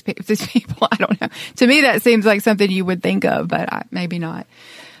 these people, I don't know. To me, that seems like something you would think of, but maybe not.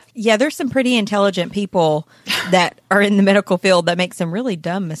 Yeah, there's some pretty intelligent people that are in the medical field that make some really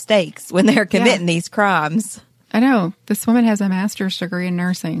dumb mistakes when they're committing these crimes. I know. This woman has a master's degree in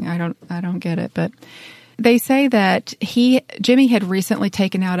nursing. I don't get it, but they say that Jimmy had recently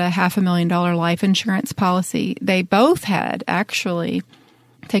taken out a $500,000 life insurance policy. They both had actually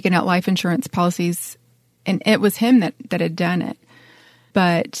taken out life insurance policies, and it was him that had done it.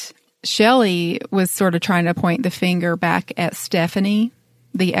 But Shelley was sort of trying to point the finger back at Stephanie,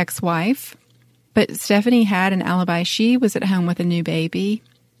 the ex-wife. But Stephanie had an alibi. She was at home with a new baby,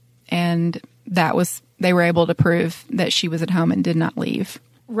 and they were able to prove that she was at home and did not leave.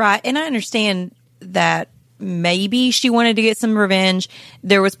 Right. And I understand that maybe she wanted to get some revenge.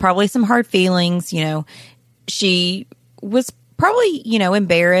 There was probably some hard feelings. You know, she was probably,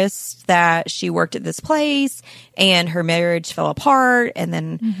 embarrassed that she worked at this place and her marriage fell apart. And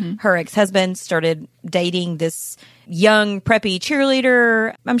then her ex-husband started dating this young, preppy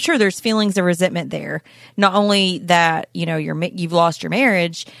cheerleader. I'm sure there's feelings of resentment there. Not only that, you've lost your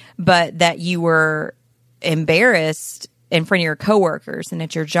marriage, but that you were embarrassed in front of your coworkers and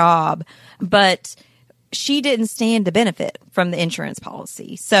at your job. But she didn't stand to benefit from the insurance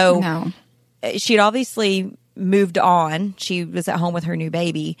policy. So she'd obviously moved on. She was at home with her new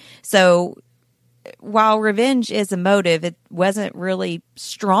baby. So while revenge is a motive, it wasn't really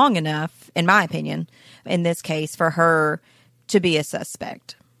strong enough, in my opinion, in this case, for her to be a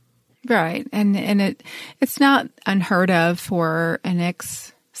suspect. Right. And it's not unheard of for an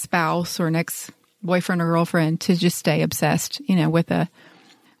ex-spouse or an ex-boyfriend or girlfriend to just stay obsessed,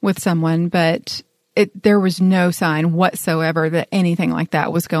 with someone. But there was no sign whatsoever that anything like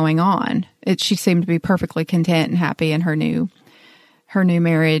that was going on. She seemed to be perfectly content and happy in her new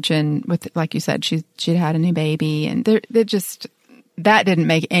marriage, and with, like you said, she'd had a new baby, and that didn't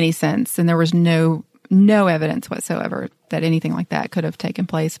make any sense, and there was no evidence whatsoever that anything like that could have taken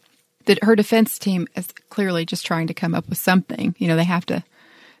place. Her defense team is clearly just trying to come up with something.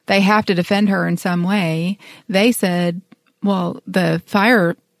 They have to defend her in some way. They said, well, the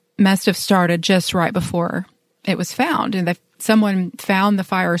fire must have started just right before it was found, and someone found the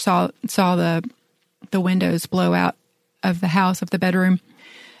fire, saw the windows blow out of the house, of the bedroom,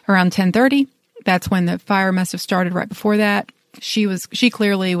 around 10:30. That's when the fire must have started, right before that. She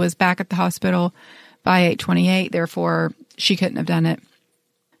clearly was back at the hospital by 8:28, therefore she couldn't have done it.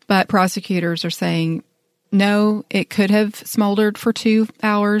 But prosecutors are saying, no, it could have smoldered for 2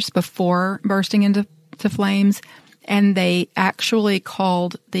 hours before bursting into flames. And they actually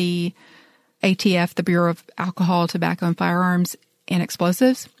called the ATF, the Bureau of Alcohol, Tobacco, and Firearms and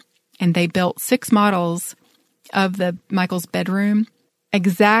Explosives, and they built 6 models of the Michael's bedroom,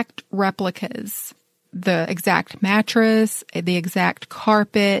 exact replicas, the exact mattress, the exact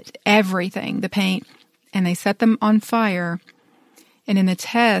carpet, everything, the paint, and they set them on fire. And in the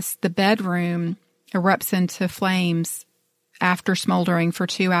test, the bedroom erupts into flames after smoldering for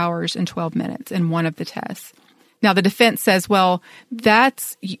 2 hours and 12 minutes in one of the tests. Now, the defense says, well,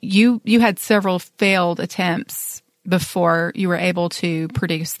 that's you had several failed attempts before you were able to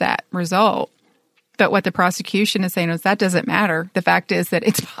produce that result. But what the prosecution is saying is that doesn't matter. The fact is that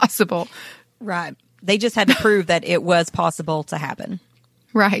it's possible. Right. They just had to prove that it was possible to happen.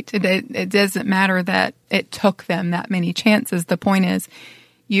 Right. It doesn't matter that it took them that many chances. The point is,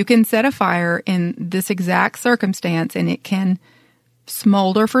 you can set a fire in this exact circumstance and it can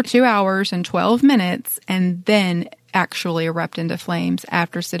smolder for 2 hours and 12 minutes and then actually erupt into flames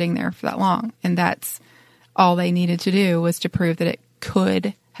after sitting there for that long. And that's all they needed to do, was to prove that it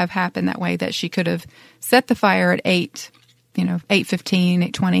could have happened that way, that she could have set the fire at 8:15,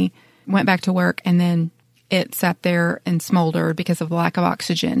 8:20, went back to work, and then it sat there and smoldered because of the lack of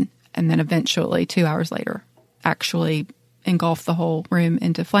oxygen. And then eventually, 2 hours later, actually engulfed the whole room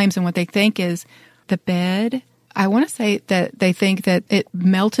into flames. And what they think is the bed, I want to say that they think that it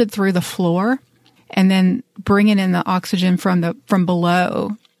melted through the floor, and then bringing in the oxygen from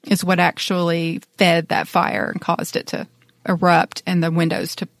below is what actually fed that fire and caused it to erupt and the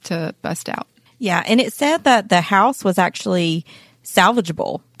windows to bust out. Yeah, and it said that the house was actually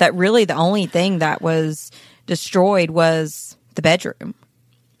salvageable, that really the only thing that was destroyed was the bedroom.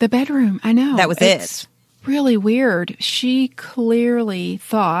 The bedroom, I know. That was it's really weird. She clearly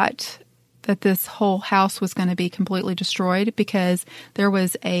thought that this whole house was going to be completely destroyed because there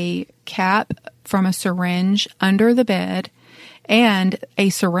was a cap from a syringe under the bed and a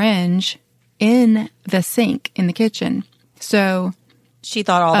syringe in the sink in the kitchen. So she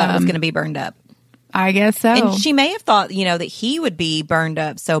thought all that was going to be burned up. I guess so. And she may have thought, that he would be burned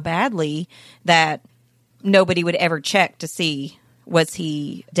up so badly that nobody would ever check to see, was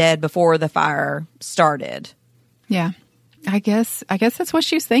he dead before the fire started? Yeah. I guess that's what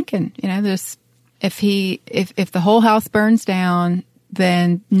she was thinking. This, if the whole house burns down,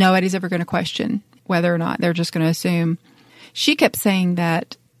 then nobody's ever going to question whether or not. They're just going to assume. She kept saying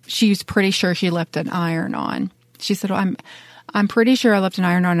that she was pretty sure she left an iron on. She said, well, I'm pretty sure I left an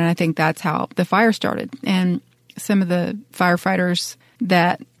iron on, and I think that's how the fire started. And some of the firefighters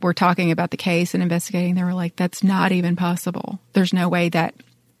that were talking about the case and investigating, they were like, that's not even possible. There's no way that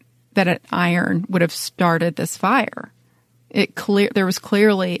an iron would have started this fire. There was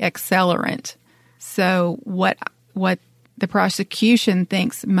clearly accelerant. So what the prosecution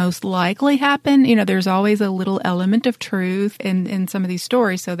thinks most likely happened, there's always a little element of truth in some of these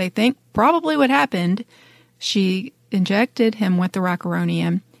stories. So they think probably what happened, she injected him with the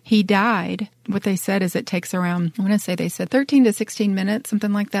rocuronium. He died. What they said is it takes around, I want to say they said 13 to 16 minutes,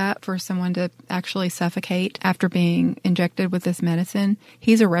 something like that, for someone to actually suffocate after being injected with this medicine.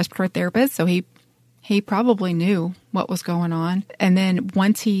 He's a respiratory therapist, so he probably knew what was going on. And then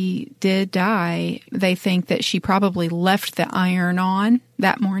once he did die, they think that she probably left the iron on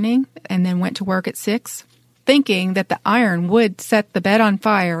that morning and then went to work at 6, thinking that the iron would set the bed on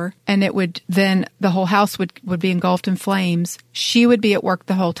fire and it would then the whole house would be engulfed in flames. She would be at work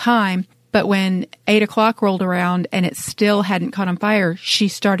the whole time. But when 8 o'clock rolled around and it still hadn't caught on fire, she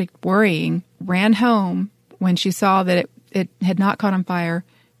started worrying, ran home when she saw that it had not caught on fire.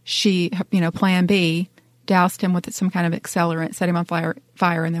 She, plan B, doused him with some kind of accelerant, set him on fire,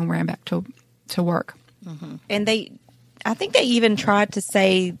 and then ran back to work. Mm-hmm. And I think they even tried to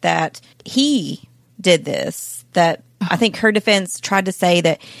say that he did this, that I think her defense tried to say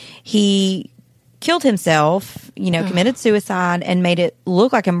that he killed himself, committed suicide and made it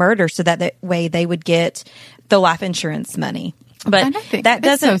look like a murder so that way they would get the life insurance money. But I think that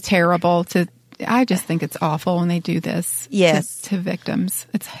doesn't... It's so terrible I just think it's awful when they do this to victims.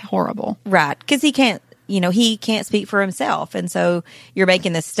 It's horrible. Right. Because he can't speak for himself. And so you're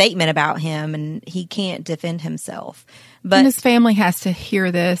making this statement about him and he can't defend himself. But his family has to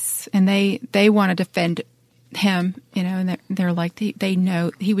hear this and they want to defend him, and they're like, they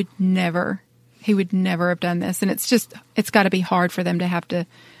know he would never have done this. And it's got to be hard for them to have to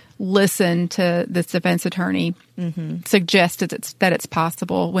listen to this defense attorney suggest that it's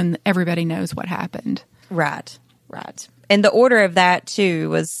possible when everybody knows what happened. Right. And the order of that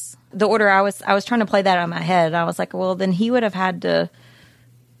too was the order. I was trying to play that on my head. I was like, well, then he would have had to.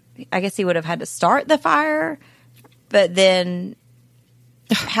 I guess he would have had to start the fire, but then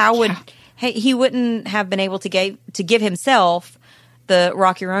how would he wouldn't have been able to give himself the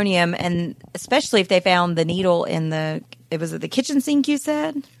rocuronium, and especially if they found the needle in the kitchen sink, you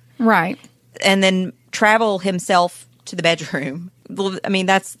said? Right. And then travel himself to the bedroom. I mean,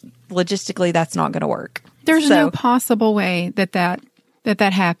 that's logistically, that's not going to work. There's no possible way that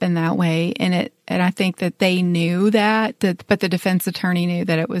happened that way. And I think that they knew that, but the defense attorney knew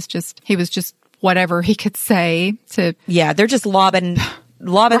that he was just whatever he could say to. Yeah. They're just lobbing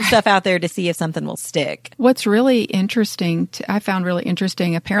stuff out there to see if something will stick. What's really interesting, I found really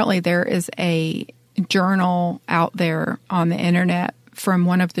interesting, apparently there is a journal out there on the internet from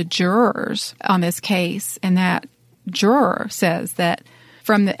one of the jurors on this case, and that juror says that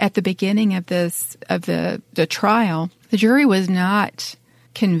at the beginning of the trial, the jury was not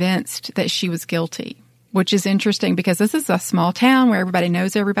convinced that she was guilty, which is interesting because this is a small town where everybody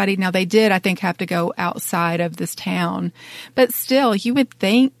knows everybody. Now they did, I think, have to go outside of this town, but still, you would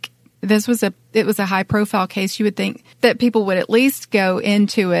think it was a high profile case. You would think that people would at least go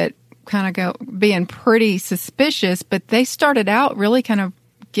into it being pretty suspicious, but they started out really kind of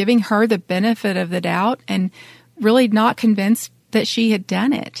giving her the benefit of the doubt and really not convinced that she had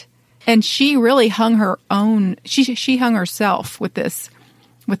done it. And she really hung her own, she hung herself with this,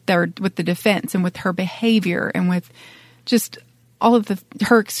 with the defense and with her behavior and with just all of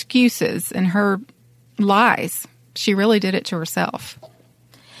her excuses and her lies. She really did it to herself.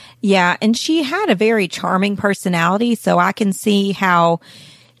 Yeah. And she had a very charming personality. So I can see how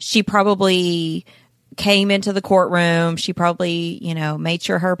she probably came into the courtroom. She probably, made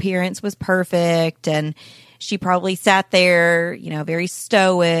sure her appearance was perfect. And she probably sat there, very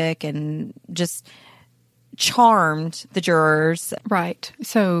stoic and just charmed the jurors. Right.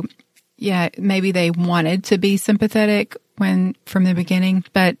 So, yeah, maybe they wanted to be sympathetic from the beginning,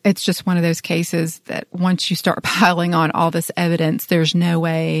 but it's just one of those cases that once you start piling on all this evidence, there's no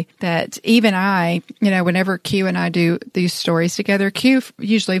way that even I, whenever Q and I do these stories together, Q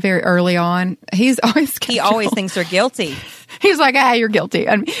usually very early on, he always thinks they're guilty. He's like, you're guilty.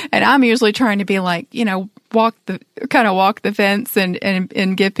 And I'm usually trying to be like, walk the fence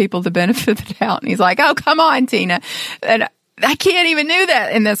and give people the benefit of the doubt. And he's like, oh, come on, Tina. And I can't even do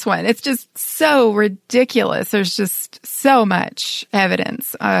that in this one. It's just so ridiculous. There's just so much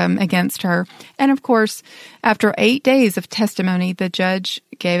evidence against her. And of course, after 8 days of testimony, the judge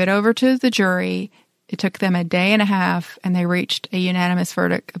gave it over to the jury. It took them a day and a half, and they reached a unanimous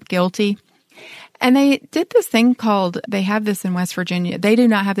verdict of guilty. And they did this thing they have this in West Virginia. They do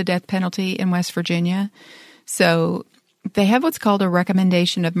not have the death penalty in West Virginia. So they have what's called a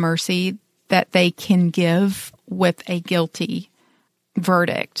recommendation of mercy that they can give with a guilty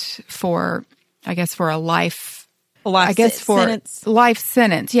verdict for a life sentence. Life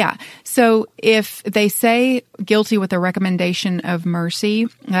sentence. Yeah. So if they say guilty with a recommendation of mercy,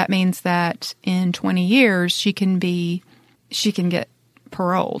 that means that in 20 years she can get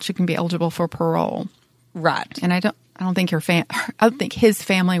parole. She can be eligible for parole. Right. And I don't think his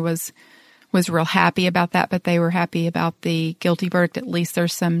family was real happy about that, but they were happy about the guilty verdict. At least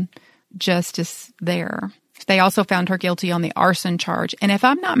there's some justice there. They also found her guilty on the arson charge. And if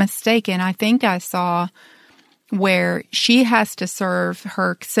I'm not mistaken, I think I saw where she has to serve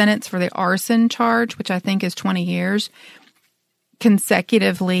her sentence for the arson charge, which I think is 20 years,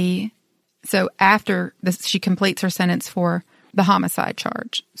 consecutively. So after she completes her sentence for the homicide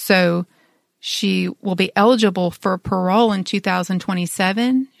charge. So she will be eligible for parole in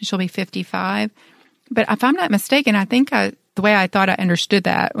 2027. She'll be 55. But if I'm not mistaken, I think the way I thought I understood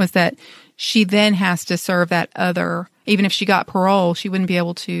that was that she then has to serve that other, even if she got parole, she wouldn't be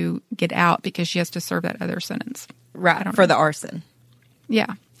able to get out because she has to serve that other sentence. Right, for the arson. Yeah,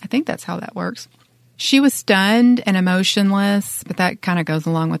 I think that's how that works. She was stunned and emotionless, but that kind of goes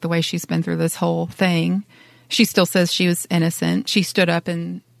along with the way she's been through this whole thing. She still says she was innocent. She stood up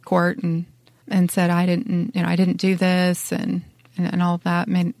in court and said, I didn't do this and all of that,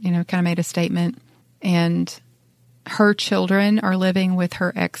 kind of made a statement. And her children are living with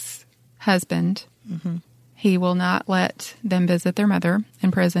her ex-husband. Mm-hmm. He will not let them visit their mother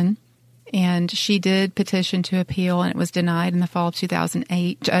in prison. And she did petition to appeal, and it was denied in the fall of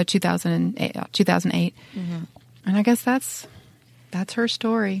 2008. Mm-hmm. And I guess that's her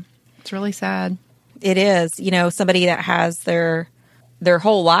story. It's really sad. It is. Somebody that has their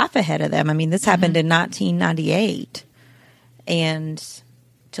whole life ahead of them. I mean, this happened in 1998. And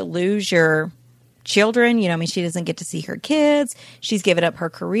to lose your children, she doesn't get to see her kids. She's given up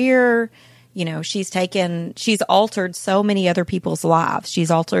her career. She's altered so many other people's lives. She's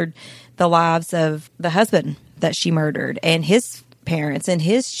altered the lives of the husband that she murdered and his parents and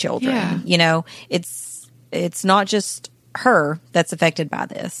his children. Yeah. It's not just her that's affected by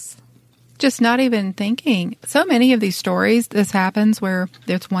this. Just not even thinking. So many of these stories, this happens where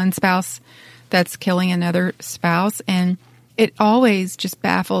there's one spouse that's killing another spouse, and it always just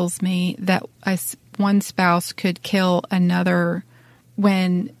baffles me that one spouse could kill another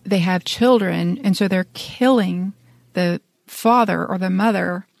when they have children, and so they're killing the father or the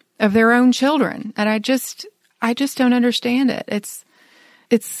mother of their own children. And I just don't understand it. It's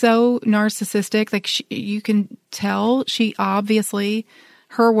so narcissistic. Like you can tell she obviously,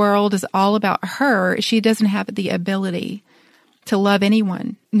 her world is all about her. She doesn't have the ability to love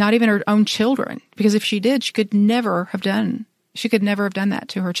anyone, not even her own children, because if she did, she could never have done that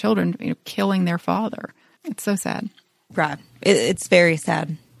to her children, killing their father. It's so sad. Right. It's very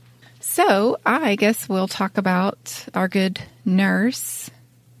sad. So I guess we'll talk about our good nurse,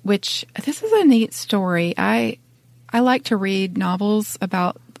 which this is a neat story. I like to read novels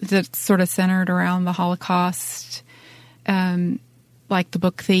that's sort of centered around the Holocaust, like The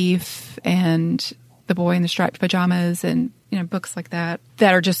Book Thief and The Boy in the Striped Pajamas, and books like that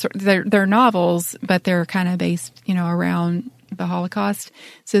are just they're novels, but they're kind of based around the Holocaust.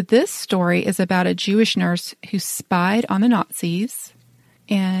 So this story is about a Jewish nurse who spied on the Nazis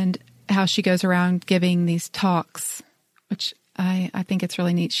and how she goes around giving these talks, which I think it's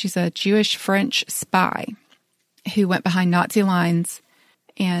really neat. She's a Jewish French spy who went behind Nazi lines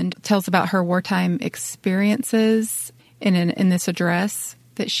and tells about her wartime experiences in this address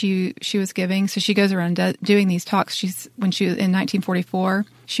that she was giving. So she goes around doing these talks. When she was in 1944,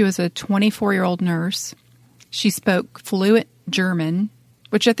 she was a 24-year-old nurse. She spoke fluent German,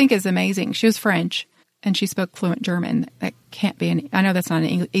 which I think is amazing. She was French, and she spoke fluent German. That can't be I know that's not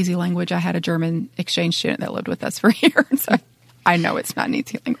an easy language. I had a German exchange student that lived with us for a year, so I know it's not an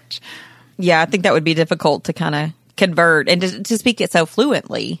easy language. Yeah, I think that would be difficult to kind of convert and to speak it so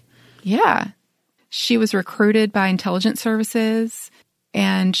fluently. Yeah. She was recruited by intelligence services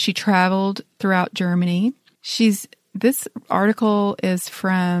and she traveled throughout Germany. This article is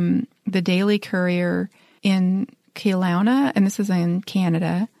from the Daily Courier in Kelowna, and this is in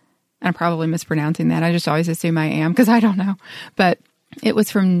Canada. I'm probably mispronouncing that. I just always assume I am because I don't know. But it was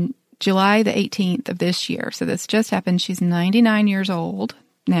from July the 18th of this year. So this just happened. She's 99 years old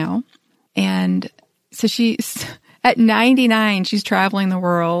now. And so she's at 99, she's traveling the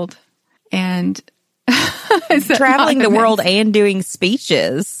world and traveling the world and doing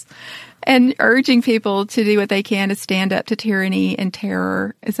speeches and urging people to do what they can to stand up to tyranny and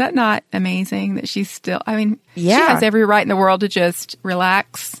terror. Is that not amazing that she's still, she has every right in the world to just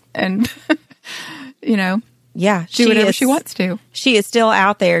relax and, do whatever she wants to. She is still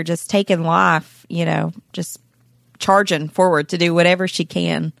out there just taking life, just charging forward to do whatever she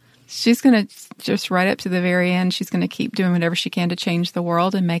can. She's going to just right up to the very end, she's going to keep doing whatever she can to change the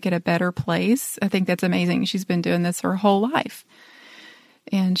world and make it a better place. I think that's amazing. She's been doing this her whole life.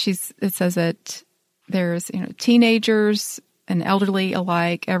 And it says that there's, teenagers and elderly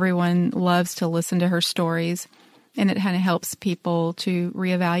alike, everyone loves to listen to her stories. And it kind of helps people to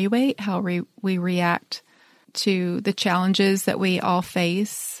reevaluate how we react to the challenges that we all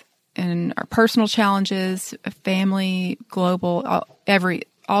face and our personal challenges, family, global,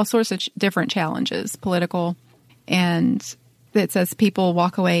 all sorts of different challenges, political. And it says people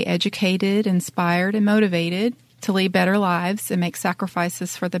walk away educated, inspired, and motivated to lead better lives and make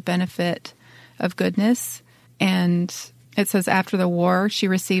sacrifices for the benefit of goodness. And it says after the war, she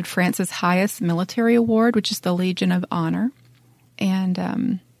received France's highest military award, which is the Legion of Honor.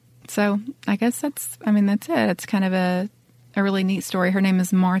 And so I guess that's it. It's kind of a really neat story. Her name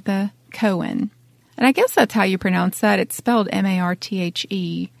is Martha Cohen. And I guess that's how you pronounce that. It's spelled Marthe.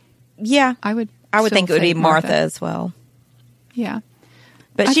 Yeah. I would think it would be Martha as well. Yeah.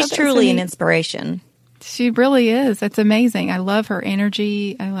 But she's truly an inspiration. She really is. It's amazing. I love her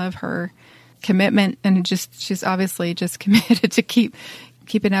energy. I love her commitment. And she's obviously just committed to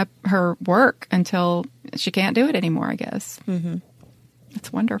keeping up her work until she can't do it anymore, I guess. Mm-hmm.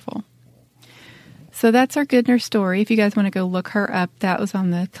 It's wonderful. So that's our Good Nurse story. If you guys want to go look her up, that was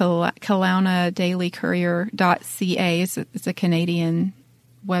on the Kelowna Daily Courier.ca. It's a Canadian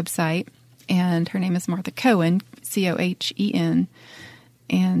website. And her name is Martha Cohen, Cohen.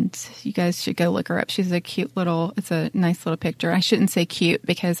 And you guys should go look her up. She's it's a nice little picture. I shouldn't say cute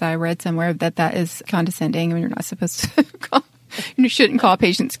because I read somewhere that is condescending. You're not supposed to you shouldn't call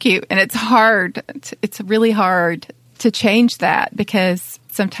patients cute. And it's hard. It's really hard to change that because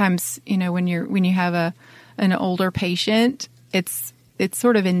sometimes, when you have an older patient, it's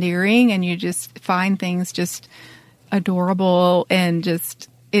sort of endearing and you just find things just adorable and just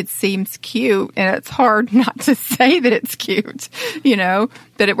it seems cute, and it's hard not to say that it's cute,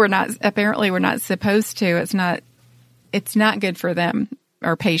 that we're not supposed to. It's not good for them,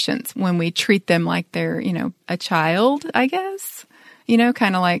 our patients, when we treat them like they're, a child, I guess,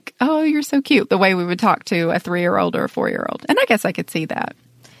 kind of like, oh, you're so cute, the way we would talk to a 3-year-old or a 4-year-old. And I guess I could see that.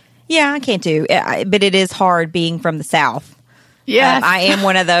 Yeah, I can't do, but it is hard being from the South. Yes. I am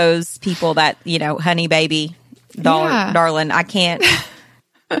one of those people that, honey baby, darling, I can't.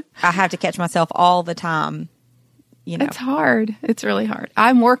 I have to catch myself all the time, It's hard. It's really hard.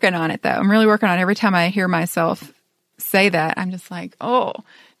 I'm working on it, though. I'm really working on it. Every time I hear myself say that, I'm just like, oh,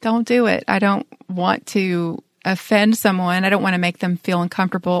 don't do it. I don't want to offend someone. I don't want to make them feel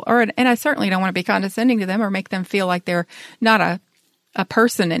uncomfortable. And I certainly don't want to be condescending to them or make them feel like they're not a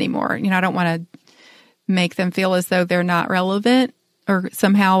person anymore. I don't want to make them feel as though they're not relevant or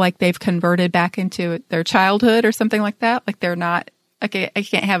somehow like they've converted back into their childhood or something like that. Like they're not. Okay, I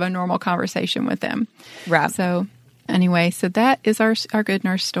can't have a normal conversation with them. Right. So anyway, that is our Good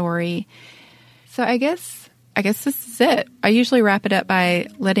Nurse story. So I guess this is it. I usually wrap it up by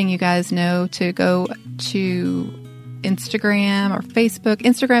letting you guys know to go to Instagram or Facebook.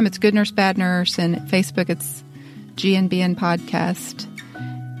 Instagram, it's Good Nurse, Bad Nurse, and Facebook, it's GNBN Podcast.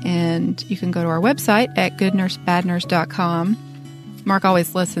 And you can go to our website at goodnursebadnurse.com. Mark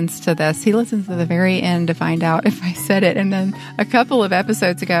always listens to this. He listens to the very end to find out if I said it. And then a couple of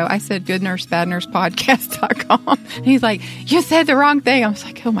episodes ago, I said goodnursebadnursepodcast.com. And he's like, you said the wrong thing. I was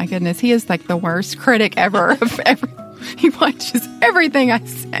like, oh my goodness. He is like the worst critic ever. He watches everything I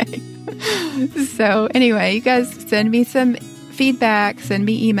say. So anyway, you guys send me some feedback, send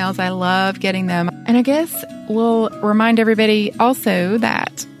me emails. I love getting them. And I guess we'll remind everybody also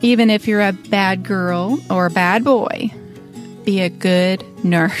that even if you're a bad girl or a bad boy, be a good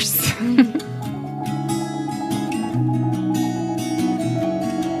nurse.